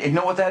major in. You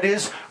know what that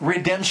is?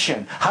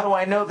 Redemption. How do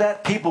I know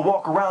that? People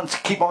walk around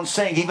keep on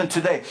saying, even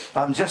today,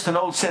 I'm just an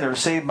old sinner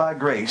saved by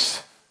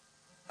grace.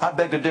 I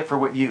beg to differ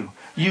with you.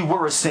 You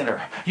were a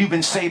sinner. You've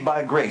been saved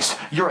by grace.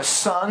 You're a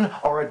son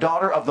or a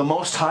daughter of the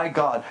Most High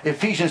God.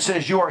 Ephesians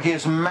says you are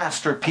His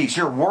masterpiece.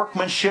 Your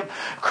workmanship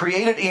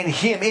created in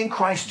Him, in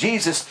Christ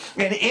Jesus.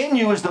 And in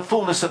you is the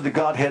fullness of the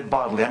Godhead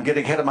bodily. I'm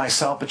getting ahead of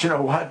myself, but you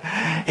know what?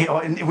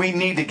 We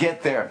need to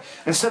get there.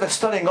 Instead of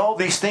studying all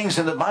these things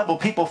in the Bible,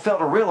 people fail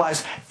to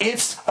realize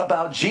it's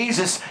about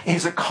Jesus,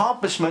 His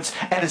accomplishments,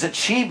 and His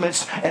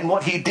achievements, and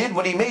what He did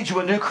when He made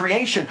you a new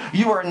creation.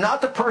 You are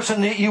not the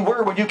person that you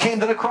were when you came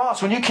to the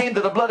cross. When you came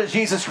to the blood of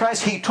Jesus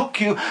Christ, He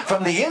took you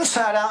from the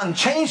inside out and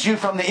changed you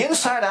from the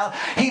inside out.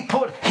 He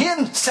put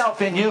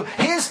Himself in you,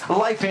 His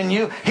life in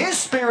you, His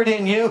Spirit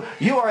in you.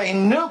 You are a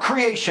new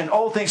creation.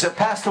 Old things have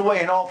passed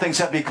away and all things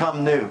have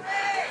become new.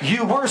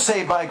 You were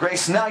saved by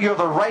grace. Now you're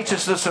the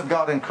righteousness of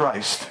God in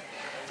Christ.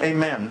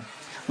 Amen.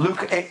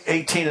 Luke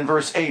 18 and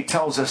verse 8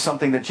 tells us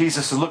something that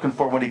Jesus is looking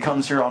for when He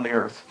comes here on the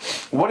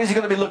earth. What is He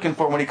going to be looking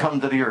for when He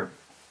comes to the earth?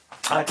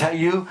 I tell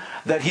you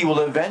that He will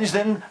avenge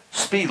them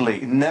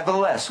speedily.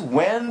 Nevertheless,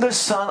 when the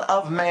Son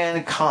of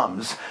Man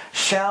comes,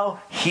 shall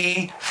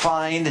He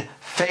find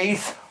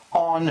faith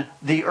on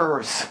the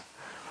earth?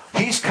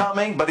 He's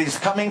coming, but He's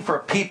coming for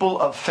people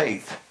of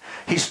faith.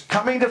 He's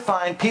coming to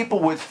find people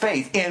with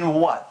faith in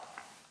what?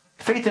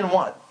 Faith in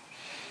what?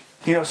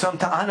 You know,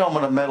 sometimes, I know I'm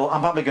going to meddle.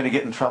 I'm probably going to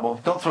get in trouble.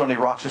 Don't throw any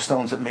rocks or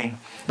stones at me.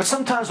 But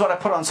sometimes when I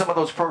put on some of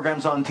those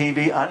programs on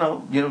TV, I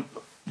know, you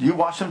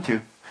watch them too.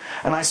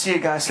 And I see a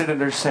guy sitting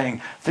there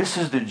saying, this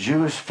is the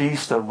Jewish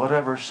feast of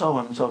whatever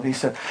so-and-so. He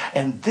said,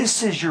 and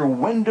this is your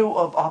window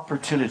of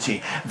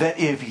opportunity. That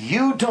if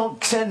you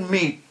don't send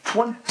me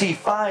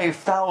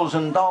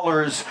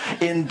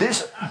 $25,000 in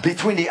this,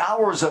 between the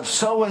hours of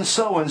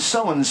so-and-so and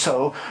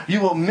so-and-so,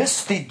 you will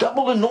miss the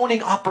double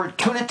anointing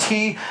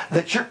opportunity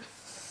that you're...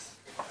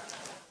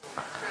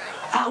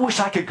 I wish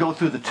I could go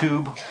through the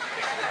tube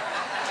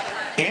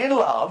in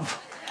love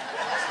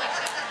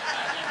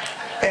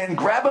and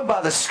grab him by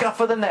the scuff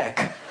of the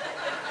neck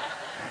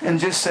and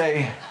just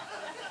say,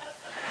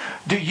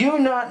 do you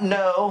not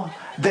know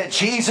that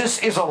Jesus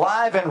is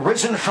alive and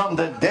risen from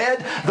the dead,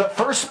 the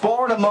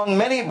firstborn among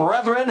many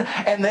brethren,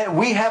 and that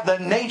we have the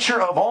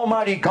nature of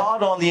Almighty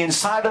God on the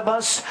inside of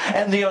us,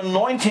 and the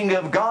anointing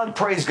of God,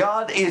 praise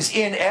God, is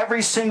in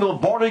every single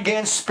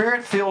born-again,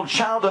 spirit-filled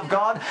child of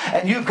God,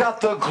 and you've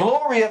got the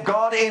glory of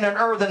God in an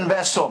earthen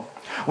vessel.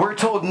 We're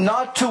told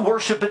not to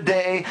worship a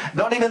day,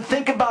 not even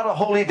think about a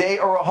holy day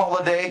or a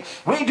holiday.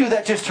 We do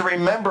that just to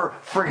remember,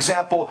 for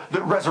example,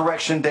 the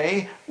resurrection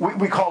day.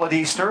 We call it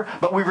Easter,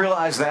 but we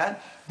realize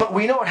that. But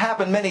we know it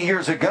happened many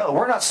years ago.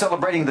 We're not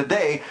celebrating the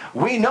day.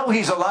 We know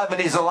He's alive and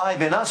He's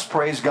alive in us,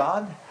 praise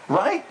God.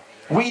 Right?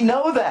 We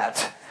know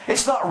that.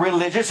 It's not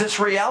religious, it's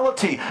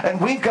reality. And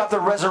we've got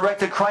the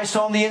resurrected Christ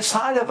on the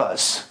inside of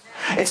us.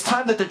 It's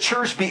time that the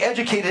church be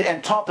educated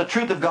and taught the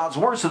truth of God's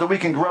Word so that we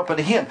can grow up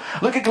into Him.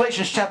 Look at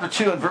Galatians chapter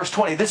 2 and verse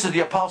 20. This is the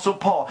Apostle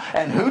Paul.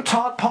 And who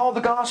taught Paul the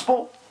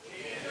gospel?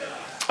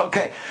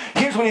 Okay,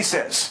 here's what he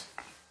says.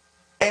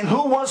 And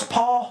who was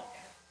Paul?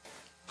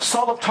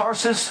 Saul of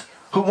Tarsus,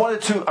 who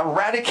wanted to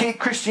eradicate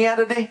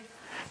Christianity,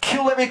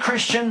 kill every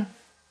Christian,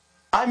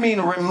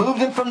 remove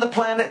them from the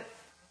planet.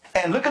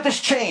 And look at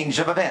this change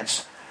of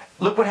events.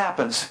 Look what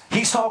happens.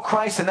 He saw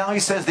Christ and now he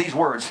says these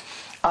words.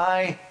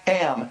 I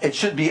am, it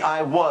should be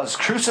I was,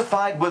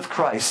 crucified with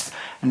Christ.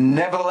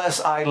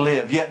 Nevertheless I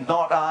live, yet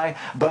not I,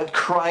 but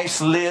Christ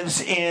lives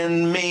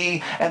in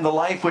me. And the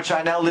life which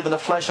I now live in the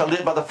flesh, I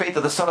live by the faith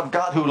of the Son of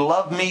God who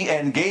loved me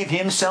and gave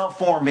Himself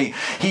for me.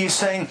 He's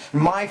saying,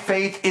 my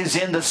faith is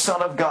in the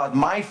Son of God.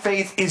 My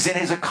faith is in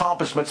His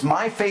accomplishments.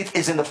 My faith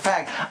is in the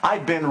fact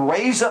I've been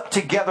raised up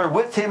together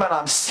with Him and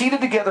I'm seated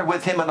together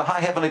with Him in the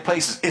high heavenly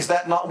places. Is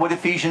that not what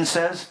Ephesians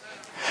says?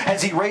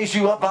 Has He raised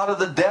you up out of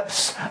the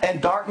depths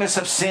and darkness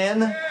of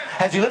sin?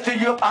 Has He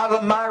lifted you up out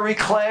of the miry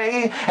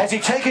clay? Has He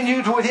taken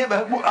you with Him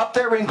up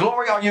there in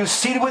glory? Are you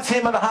seated with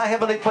Him in the high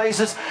heavenly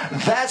places?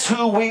 That's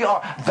who we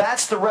are.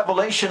 That's the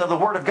revelation of the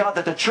Word of God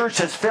that the church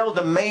has failed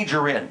to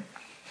major in.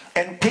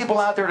 And people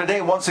out there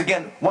today, once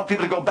again, want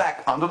people to go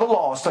back under the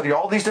law, study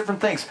all these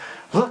different things.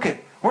 We're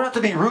not to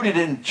be rooted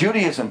in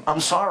Judaism. I'm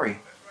sorry.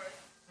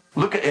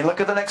 Look at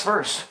the next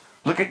verse.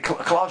 Look at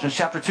Colossians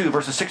chapter 2,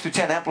 verses 6 through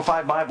 10,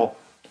 Amplified Bible.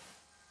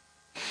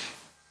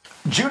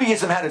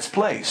 Judaism had its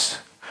place.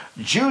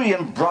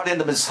 Judaism brought in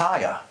the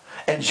Messiah,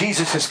 and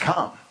Jesus has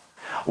come.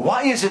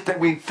 Why is it that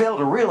we fail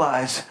to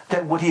realize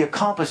that what He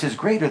accomplished is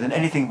greater than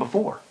anything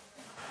before?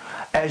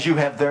 As you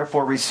have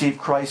therefore received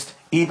Christ,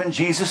 even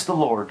Jesus the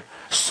Lord,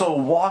 so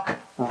walk,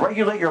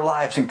 regulate your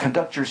lives, and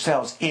conduct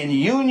yourselves in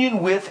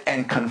union with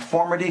and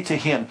conformity to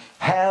Him.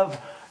 Have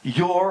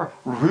your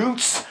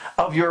roots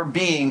of your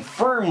being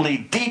firmly,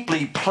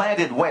 deeply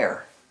planted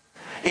where?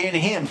 In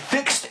Him.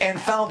 Fixed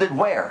and founded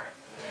where?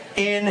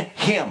 In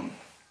Him.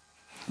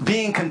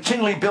 Being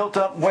continually built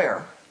up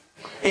where?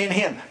 In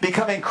Him.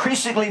 Become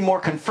increasingly more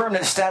confirmed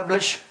and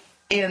established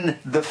in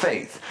the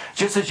faith,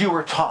 just as you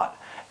were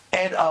taught,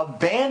 and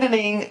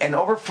abounding and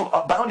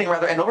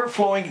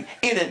overflowing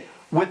in it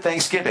with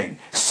thanksgiving.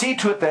 See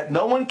to it that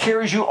no one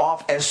carries you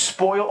off as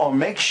spoil or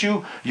makes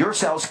you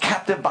yourselves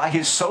captive by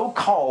his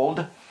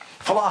so-called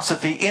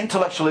philosophy,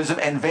 intellectualism,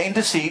 and vain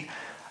deceit,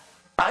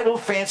 idle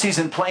fancies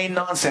and plain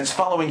nonsense,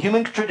 following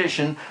human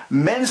tradition,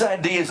 men's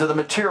ideas of the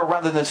material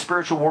rather than the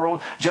spiritual world,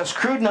 just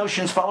crude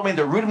notions following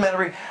the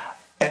rudimentary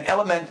and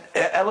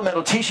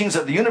elemental teachings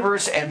of the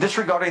universe and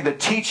disregarding the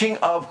teaching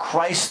of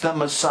Christ the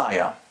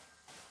Messiah.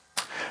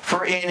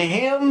 For in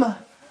Him,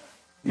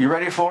 you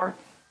ready for it?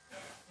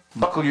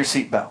 Buckle your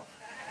seatbelt.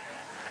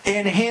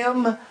 In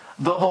Him,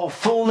 the whole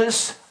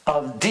fullness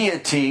of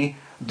deity,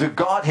 the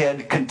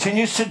Godhead,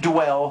 continues to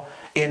dwell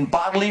in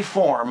bodily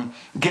form,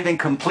 giving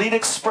complete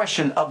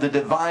expression of the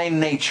divine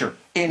nature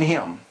in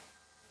Him.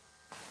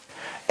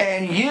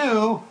 And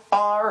you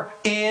are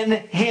in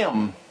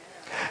Him,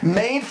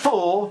 made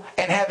full,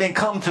 and having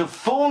come to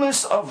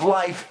fullness of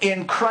life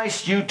in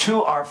Christ, you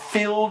too are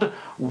filled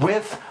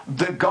with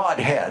the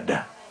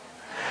Godhead.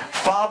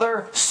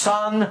 Father,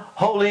 Son,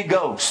 Holy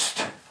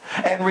Ghost,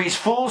 and reach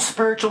full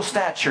spiritual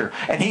stature.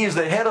 And He is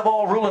the head of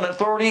all rule and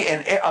authority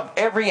and of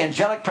every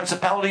angelic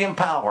principality and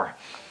power.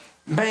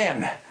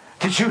 Man,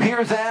 did you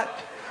hear that?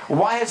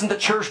 Why hasn't the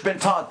church been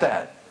taught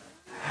that?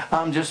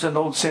 I'm just an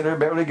old sinner,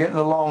 barely getting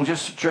along,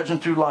 just trudging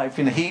through life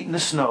in the heat and the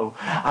snow.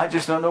 I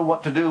just don't know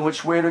what to do,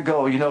 which way to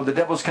go. You know, the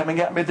devil's coming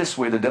at me this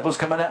way, the devil's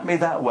coming at me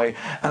that way.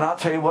 And I'll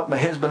tell you what, my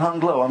head's been hung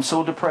low. I'm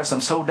so depressed.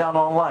 I'm so down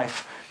on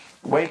life.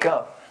 Wake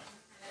up.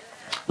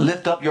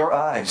 Lift up your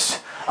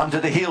eyes unto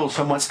the hills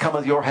from whence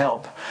cometh your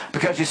help.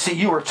 Because you see,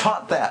 you were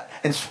taught that,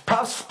 and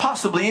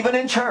possibly even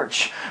in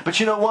church. But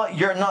you know what?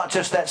 You're not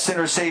just that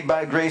sinner saved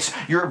by grace.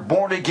 You're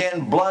born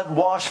again,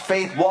 blood-washed,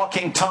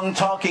 faith-walking,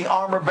 tongue-talking,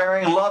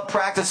 armor-bearing,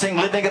 love-practicing,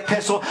 living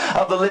epistle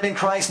of the living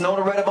Christ, known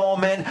and read of all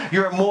men.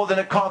 You're more than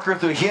a conqueror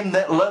through Him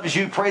that loves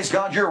you. Praise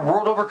God. You're a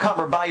world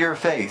overcomer by your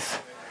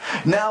faith.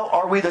 Now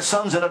are we the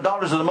sons and the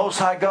daughters of the Most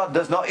High God?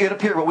 Does not yet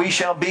appear what we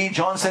shall be.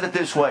 John said it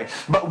this way.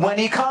 But when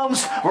He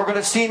comes, we're going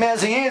to see Him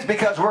as He is,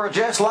 because we're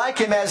just like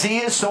Him as He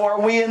is. So are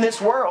we in this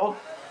world.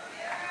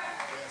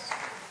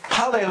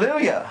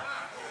 Hallelujah.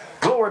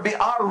 Glory be.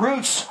 Our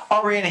roots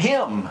are in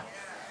Him.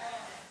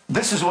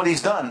 This is what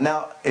He's done.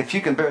 Now, if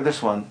you can bear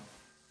this one,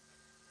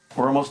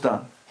 we're almost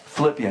done.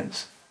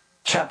 Philippians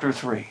chapter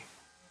 3.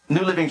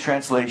 New Living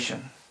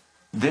Translation.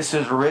 This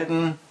is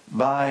written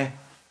by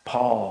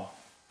Paul.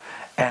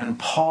 And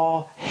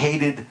Paul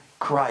hated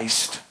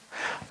Christ.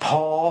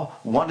 Paul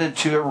wanted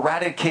to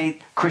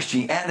eradicate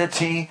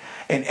Christianity,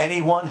 and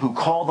anyone who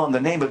called on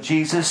the name of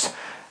Jesus,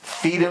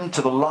 feed them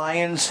to the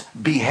lions,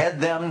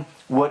 behead them,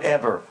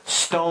 whatever.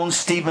 Stone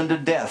Stephen to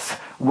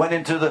death. Went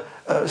into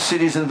the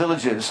cities and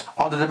villages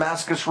on the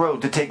Damascus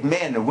road to take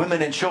men and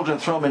women and children,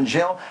 throw them in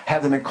jail,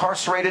 have them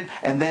incarcerated,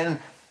 and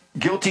then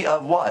guilty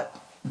of what?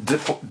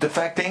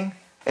 Defecting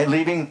and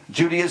leaving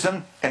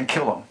Judaism, and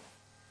kill them.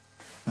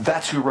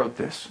 That's who wrote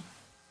this.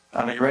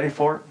 Are you ready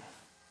for it?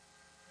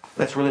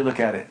 Let's really look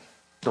at it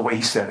the way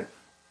he said it.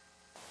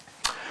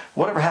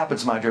 Whatever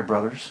happens, my dear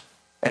brothers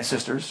and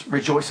sisters,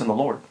 rejoice in the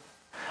Lord.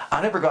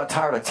 I never got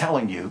tired of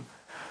telling you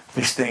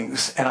these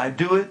things, and I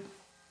do it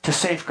to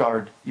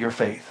safeguard your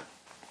faith.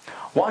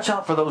 Watch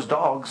out for those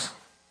dogs,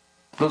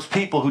 those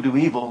people who do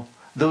evil,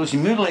 those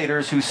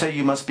mutilators who say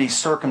you must be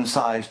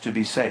circumcised to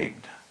be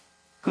saved.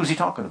 Who's he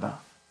talking about?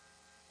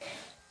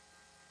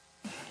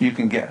 You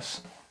can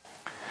guess.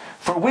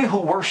 For we who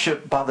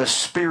worship by the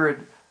Spirit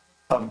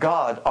of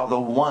God are the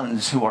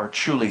ones who are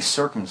truly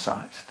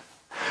circumcised.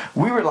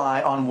 We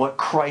rely on what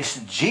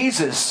Christ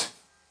Jesus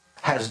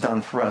has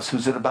done for us.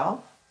 Who's it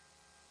about?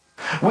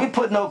 We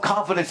put no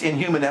confidence in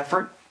human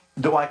effort,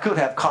 though I could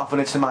have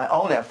confidence in my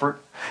own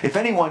effort. If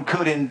anyone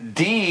could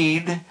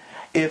indeed,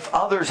 if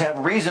others have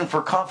reason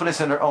for confidence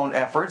in their own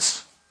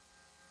efforts,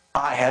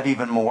 I have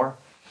even more.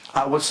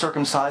 I was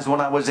circumcised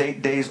when I was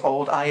 8 days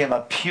old. I am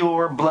a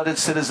pure-blooded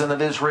citizen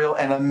of Israel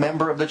and a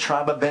member of the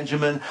tribe of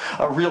Benjamin,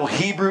 a real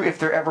Hebrew if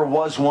there ever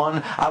was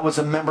one. I was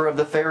a member of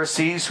the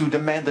Pharisees who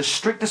demand the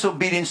strictest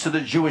obedience to the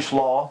Jewish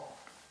law.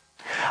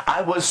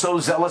 I was so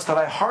zealous that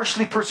I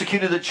harshly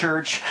persecuted the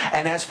church,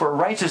 and as for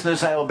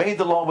righteousness, I obeyed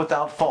the law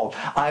without fault.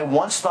 I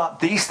once thought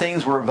these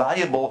things were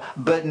valuable,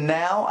 but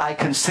now I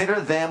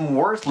consider them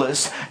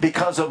worthless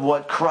because of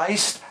what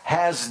Christ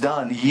has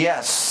done.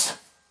 Yes.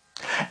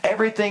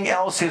 Everything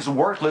else is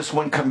worthless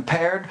when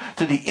compared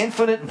to the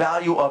infinite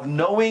value of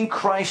knowing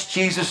Christ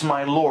Jesus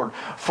my Lord.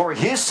 For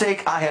His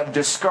sake I have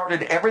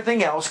discarded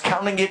everything else,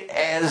 counting it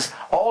as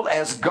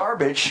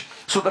garbage,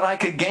 so that I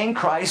could gain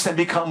Christ and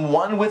become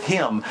one with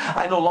Him.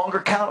 I no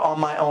longer count on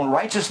my own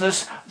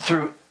righteousness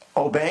through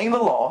obeying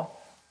the law.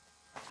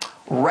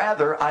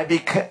 Rather, I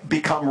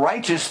become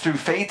righteous through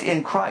faith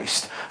in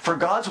Christ. For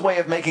God's way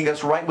of making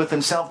us right with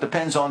Himself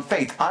depends on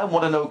faith. I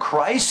want to know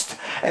Christ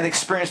and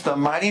experience the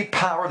mighty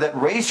power that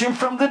raised Him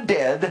from the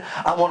dead.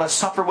 I want to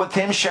suffer with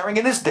Him, sharing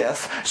in His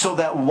death, so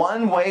that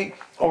one way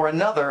or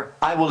another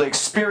I will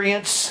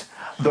experience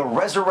the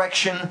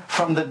resurrection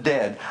from the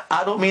dead.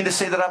 I don't mean to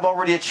say that I've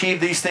already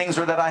achieved these things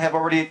or that I have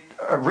already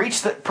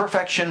reached that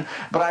perfection,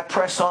 but I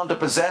press on to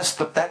possess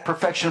that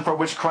perfection for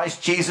which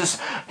Christ Jesus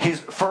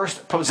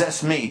first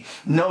possessed me.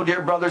 No,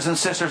 dear brothers and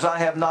sisters, I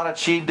have not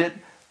achieved it,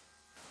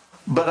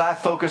 but I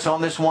focus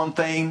on this one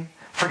thing.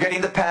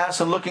 Forgetting the past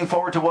and looking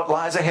forward to what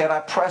lies ahead, I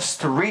press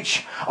to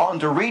reach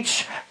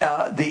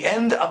the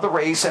end of the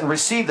race and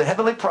receive the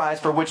heavenly prize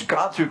for which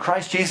God through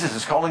Christ Jesus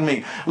is calling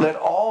me. Let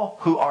all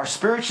who are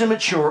spiritually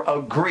mature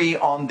agree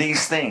on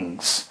these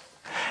things.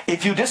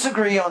 If you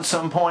disagree on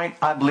some point,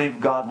 I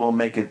believe God will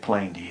make it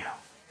plain to you.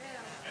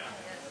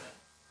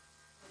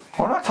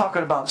 We're not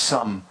talking about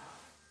some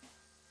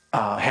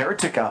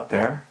heretic out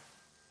there.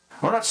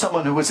 We're not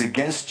someone who was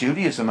against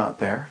Judaism out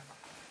there.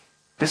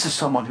 This is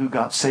someone who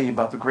got saved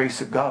by the grace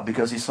of God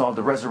because he saw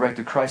the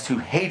resurrected Christ who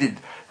hated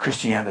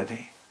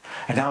Christianity.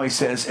 And now he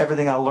says,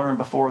 everything I learned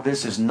before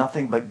this is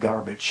nothing but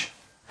garbage.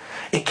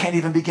 It can't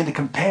even begin to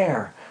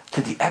compare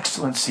to the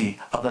excellency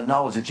of the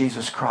knowledge of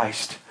Jesus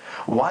Christ.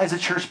 Why has the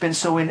church been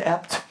so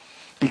inept?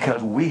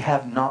 Because we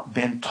have not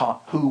been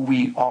taught who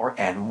we are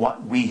and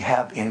what we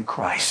have in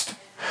Christ.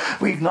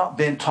 We've not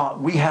been taught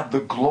we have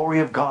the glory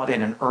of God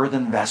in an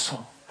earthen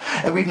vessel.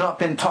 And we've not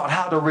been taught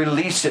how to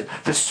release it.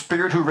 The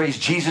Spirit who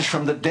raised Jesus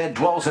from the dead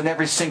dwells in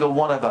every single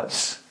one of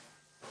us.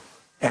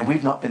 And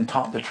we've not been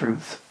taught the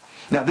truth.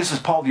 Now, this is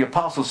Paul the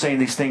Apostle saying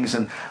these things,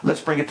 and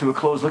let's bring it to a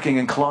close looking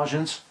in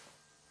Colossians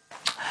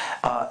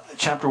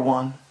chapter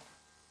 1.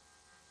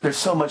 There's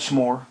so much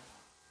more.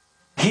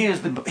 He is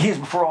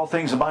before all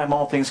things, and by him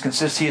all things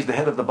consist. He is the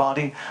head of the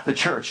body, the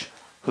church,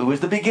 who is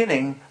the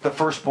beginning, the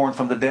firstborn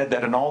from the dead,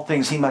 that in all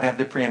things he might have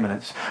the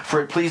preeminence.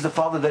 For it pleased the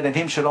Father that in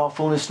him should all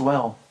fullness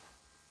dwell.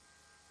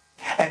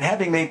 And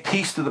having made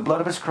peace through the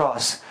blood of his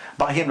cross,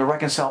 by him to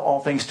reconcile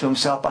all things to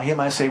himself. By him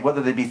I say,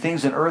 whether they be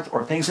things in earth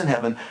or things in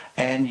heaven,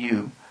 and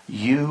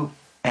you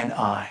and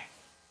I.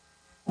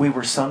 We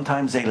were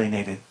sometimes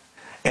alienated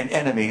and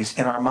enemies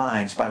in our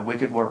minds by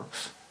wicked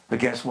works. But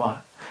guess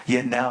what?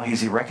 Yet now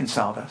he's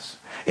reconciled us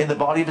in the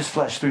body of his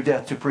flesh through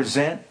death to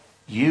present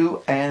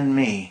you and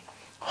me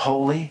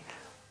holy,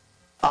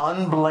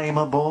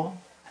 unblameable,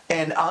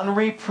 and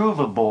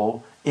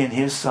unreprovable in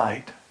his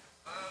sight.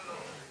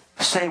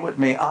 Say with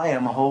me, I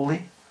am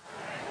holy,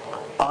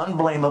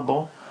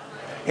 unblameable,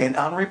 and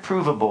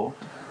unreprovable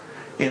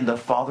in the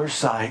Father's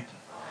sight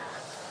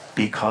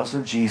because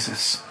of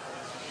Jesus.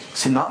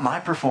 See, not my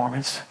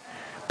performance,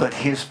 but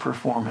his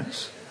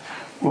performance.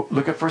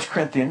 Look at 1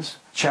 Corinthians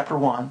chapter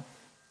 1.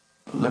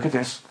 Look at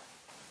this.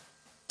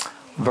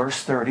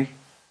 Verse 30.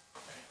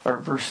 Or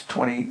verse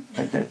 20,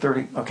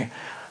 30. Okay.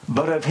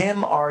 But of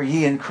him are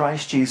ye in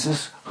Christ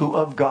Jesus, who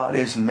of God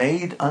is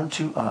made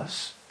unto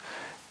us.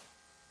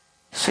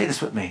 Say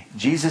this with me.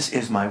 Jesus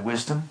is my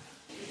wisdom,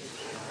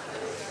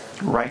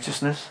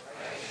 righteousness,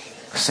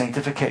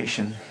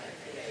 sanctification,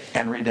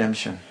 and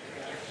redemption.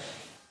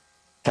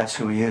 That's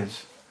who he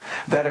is.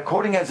 That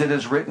according as it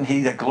is written,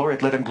 he that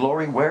glorieth, let him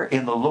glory where?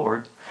 In the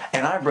Lord.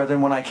 And I,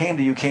 brethren, when I came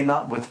to you, came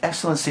not with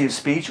excellency of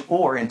speech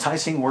or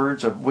enticing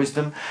words of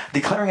wisdom,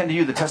 declaring unto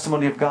you the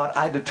testimony of God.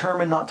 I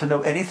determined not to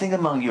know anything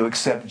among you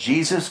except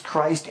Jesus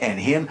Christ and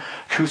him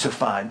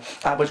crucified.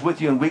 I was with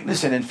you in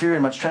weakness and in fear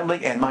and much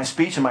trembling, and my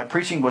speech and my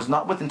preaching was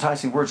not with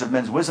enticing words of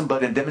men's wisdom,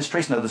 but in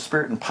demonstration of the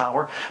Spirit and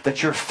power,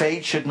 that your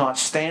faith should not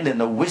stand in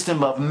the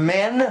wisdom of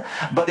men,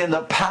 but in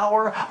the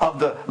power of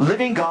the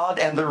living God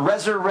and the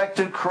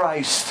resurrected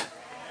Christ.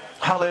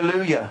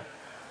 Hallelujah.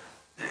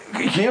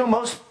 You know,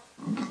 most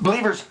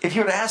believers, if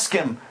you were to ask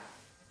him,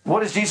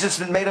 what has Jesus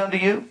been made unto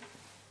you?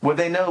 Would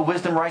they know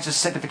wisdom, righteousness,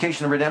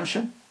 sanctification, and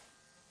redemption?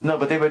 No,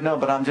 but they would know,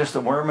 but I'm just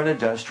a worm in a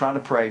dust trying to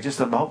pray, just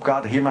to hope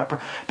God to hear my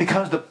prayer.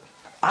 Because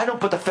I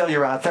don't put the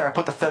failure out there. I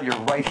put the failure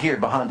right here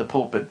behind the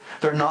pulpit.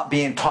 They're not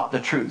being taught the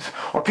truth.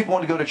 Or people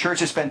want to go to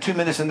church and spend 2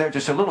 minutes in there,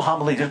 just a little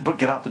homily, just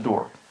get out the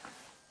door.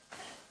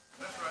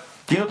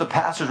 Do you know the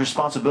pastor's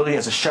responsibility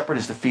as a shepherd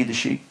is to feed the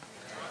sheep?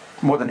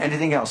 More than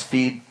anything else,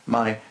 feed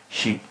my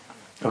sheep.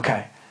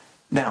 Okay.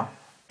 Now,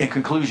 in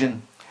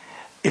conclusion,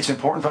 it's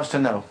important for us to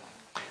know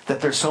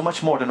that there's so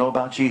much more to know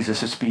about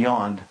Jesus. It's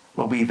beyond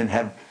what we even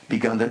have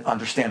begun to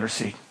understand or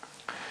see.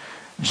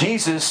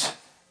 Jesus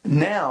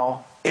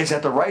now is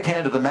at the right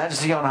hand of the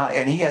Majesty on high,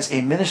 and he has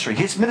a ministry.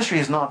 His ministry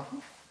is not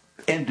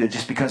ended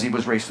just because he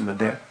was raised from the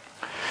dead.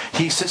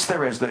 He sits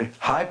there as the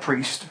high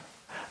priest,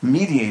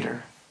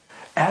 mediator,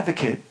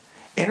 advocate,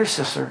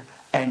 intercessor,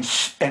 and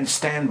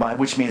standby,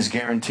 which means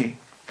guarantee.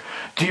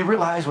 Do you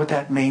realize what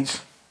that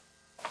means?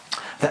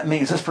 That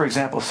means, let's for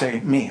example say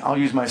me. I'll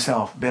use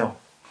myself, Bill.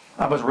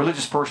 I was a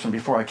religious person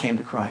before I came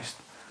to Christ.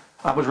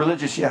 I was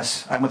religious,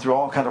 yes. I went through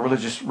all kinds of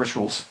religious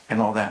rituals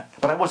and all that.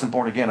 But I wasn't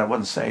born again. I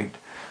wasn't saved.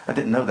 I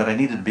didn't know that I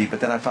needed to be,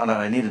 but then I found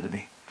out I needed to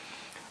be.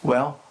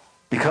 Well,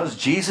 because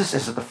Jesus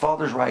is at the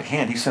Father's right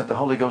hand, he sent the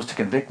Holy Ghost to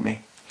convict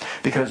me.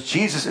 Because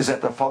Jesus is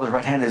at the Father's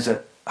right hand as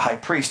a high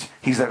priest,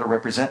 he's there to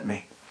represent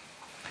me.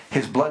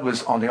 His blood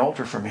was on the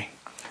altar for me.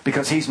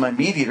 Because he's my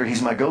mediator,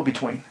 he's my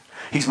go-between.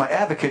 He's my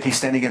advocate, he's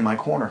standing in my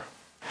corner.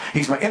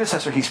 He's my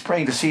intercessor, he's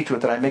praying to see to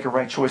it that I make a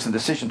right choice and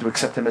decision to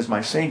accept him as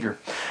my Savior.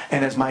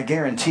 And as my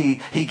guarantee,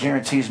 he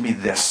guarantees me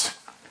this.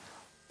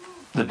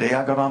 The day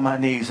I got on my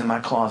knees in my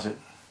closet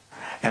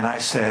and I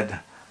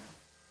said,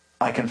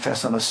 I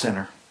confess I'm a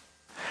sinner.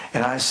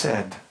 And I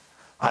said,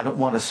 I don't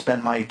want to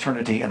spend my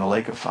eternity in a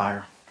lake of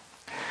fire.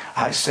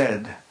 I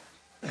said,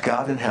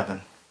 God in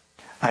heaven,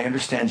 I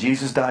understand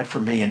Jesus died for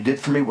me and did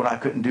for me what I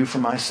couldn't do for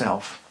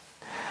myself.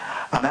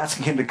 I'm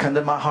asking him to come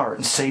to my heart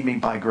and save me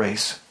by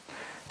grace.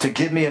 To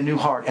give me a new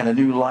heart and a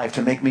new life,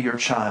 to make me your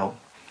child.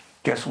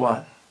 Guess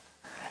what?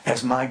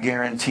 As my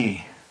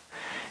guarantee,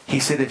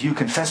 he said, if you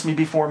confess me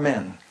before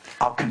men,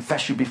 I'll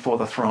confess you before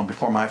the throne,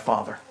 before my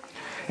Father.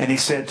 And he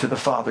said to the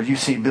Father, you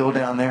see Bill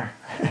down there?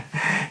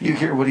 You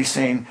hear what he's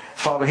saying?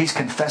 Father, he's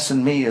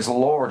confessing me as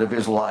Lord of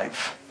his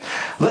life.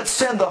 Let's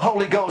send the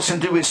Holy Ghost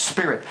into his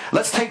spirit.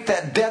 Let's take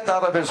that death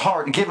out of his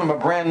heart and give him a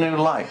brand new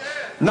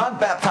life. Not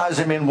baptize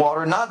him in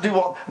water, not do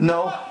all,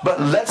 no,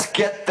 but let's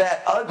get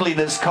that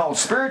ugliness called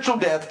spiritual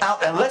death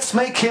out and let's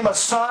make him a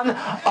son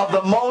of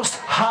the Most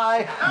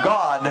High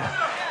God.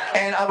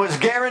 And I was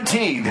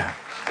guaranteed.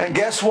 And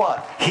guess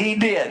what? He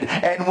did.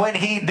 And when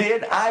he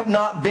did, I've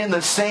not been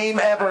the same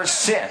ever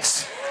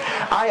since.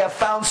 I have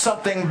found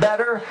something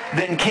better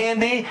than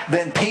candy,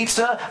 than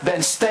pizza,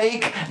 than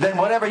steak, than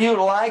whatever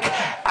you like.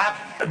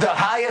 The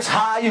highest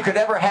high you could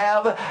ever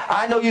have.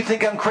 I know you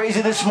think I'm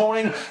crazy this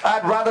morning.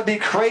 I'd rather be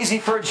crazy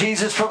for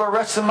Jesus for the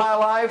rest of my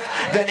life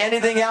than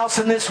anything else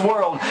in this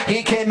world.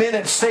 He came in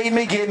and saved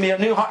me, gave me a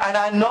new heart, and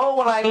I know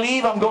when I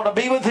leave I'm going to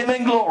be with Him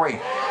in glory.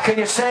 Can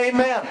you say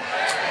amen?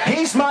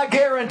 He's my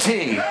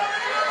guarantee.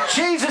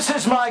 Jesus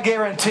is my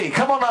guarantee.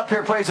 Come on up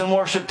here, praise and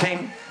worship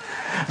team.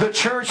 The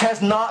church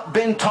has not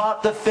been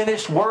taught the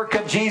finished work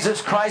of Jesus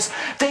Christ.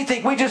 They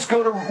think we just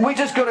go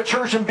to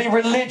church and be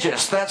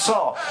religious. That's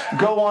all.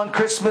 Go on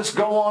Christmas,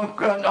 go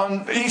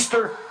on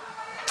Easter,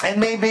 and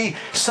maybe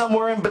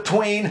somewhere in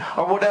between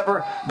or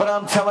whatever. But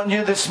I'm telling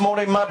you this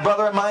morning, my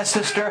brother and my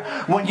sister,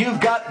 when you've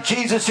got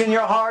Jesus in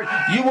your heart,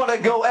 you want to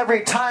go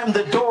every time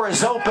the door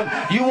is open.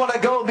 You want to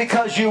go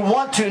because you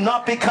want to,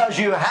 not because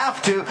you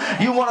have to.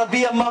 You want to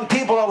be among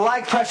people of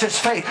like precious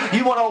faith.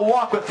 You want to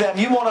walk with them.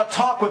 You want to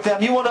talk with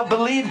them. You want to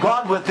believe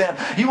God with them.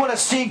 You want to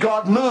see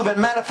God move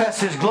and manifest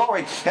His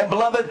glory. And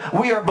beloved,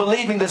 we are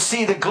believing to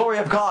see the glory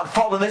of God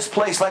fall in this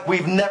place like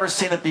we've never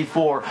seen it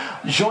before.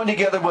 Join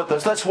together with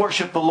us. Let's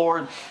worship the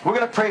Lord. We're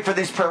going to pray for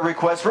these prayer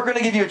requests. We're going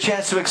to give you a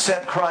chance to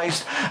accept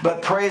Christ.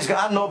 But praise God,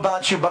 I don't know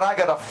about you, but I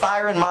got a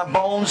fire in my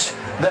bones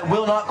that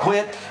will not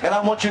quit. And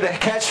I want you to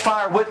catch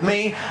fire with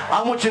me.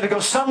 I want you to go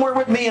somewhere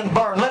with me and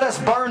burn. Let us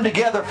burn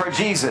together for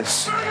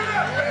Jesus.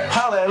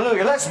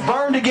 Hallelujah. Let's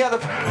burn together,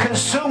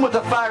 consumed with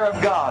the fire of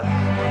God.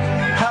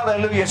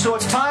 Hallelujah. So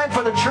it's time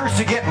for the church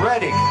to get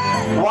ready.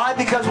 Why?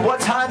 Because what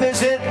time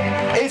is it?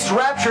 It's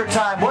rapture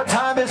time. What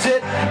time is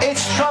it?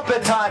 It's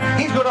trumpet time.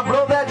 He's going to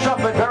blow that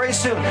trumpet very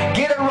soon.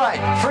 Get it right.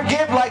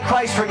 Forgive like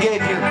Christ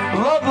forgave you.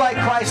 Love like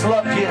Christ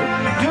loved you.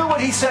 Do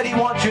what He said He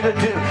wants you to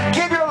do.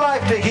 Give your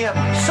life to Him.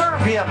 Serve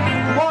Him.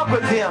 Walk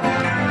with Him.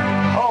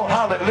 Oh,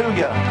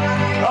 hallelujah.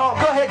 Oh,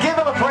 go ahead. Give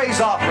Him a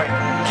praise offering.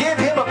 Give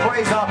Him a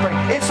praise offering.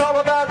 It's all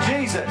about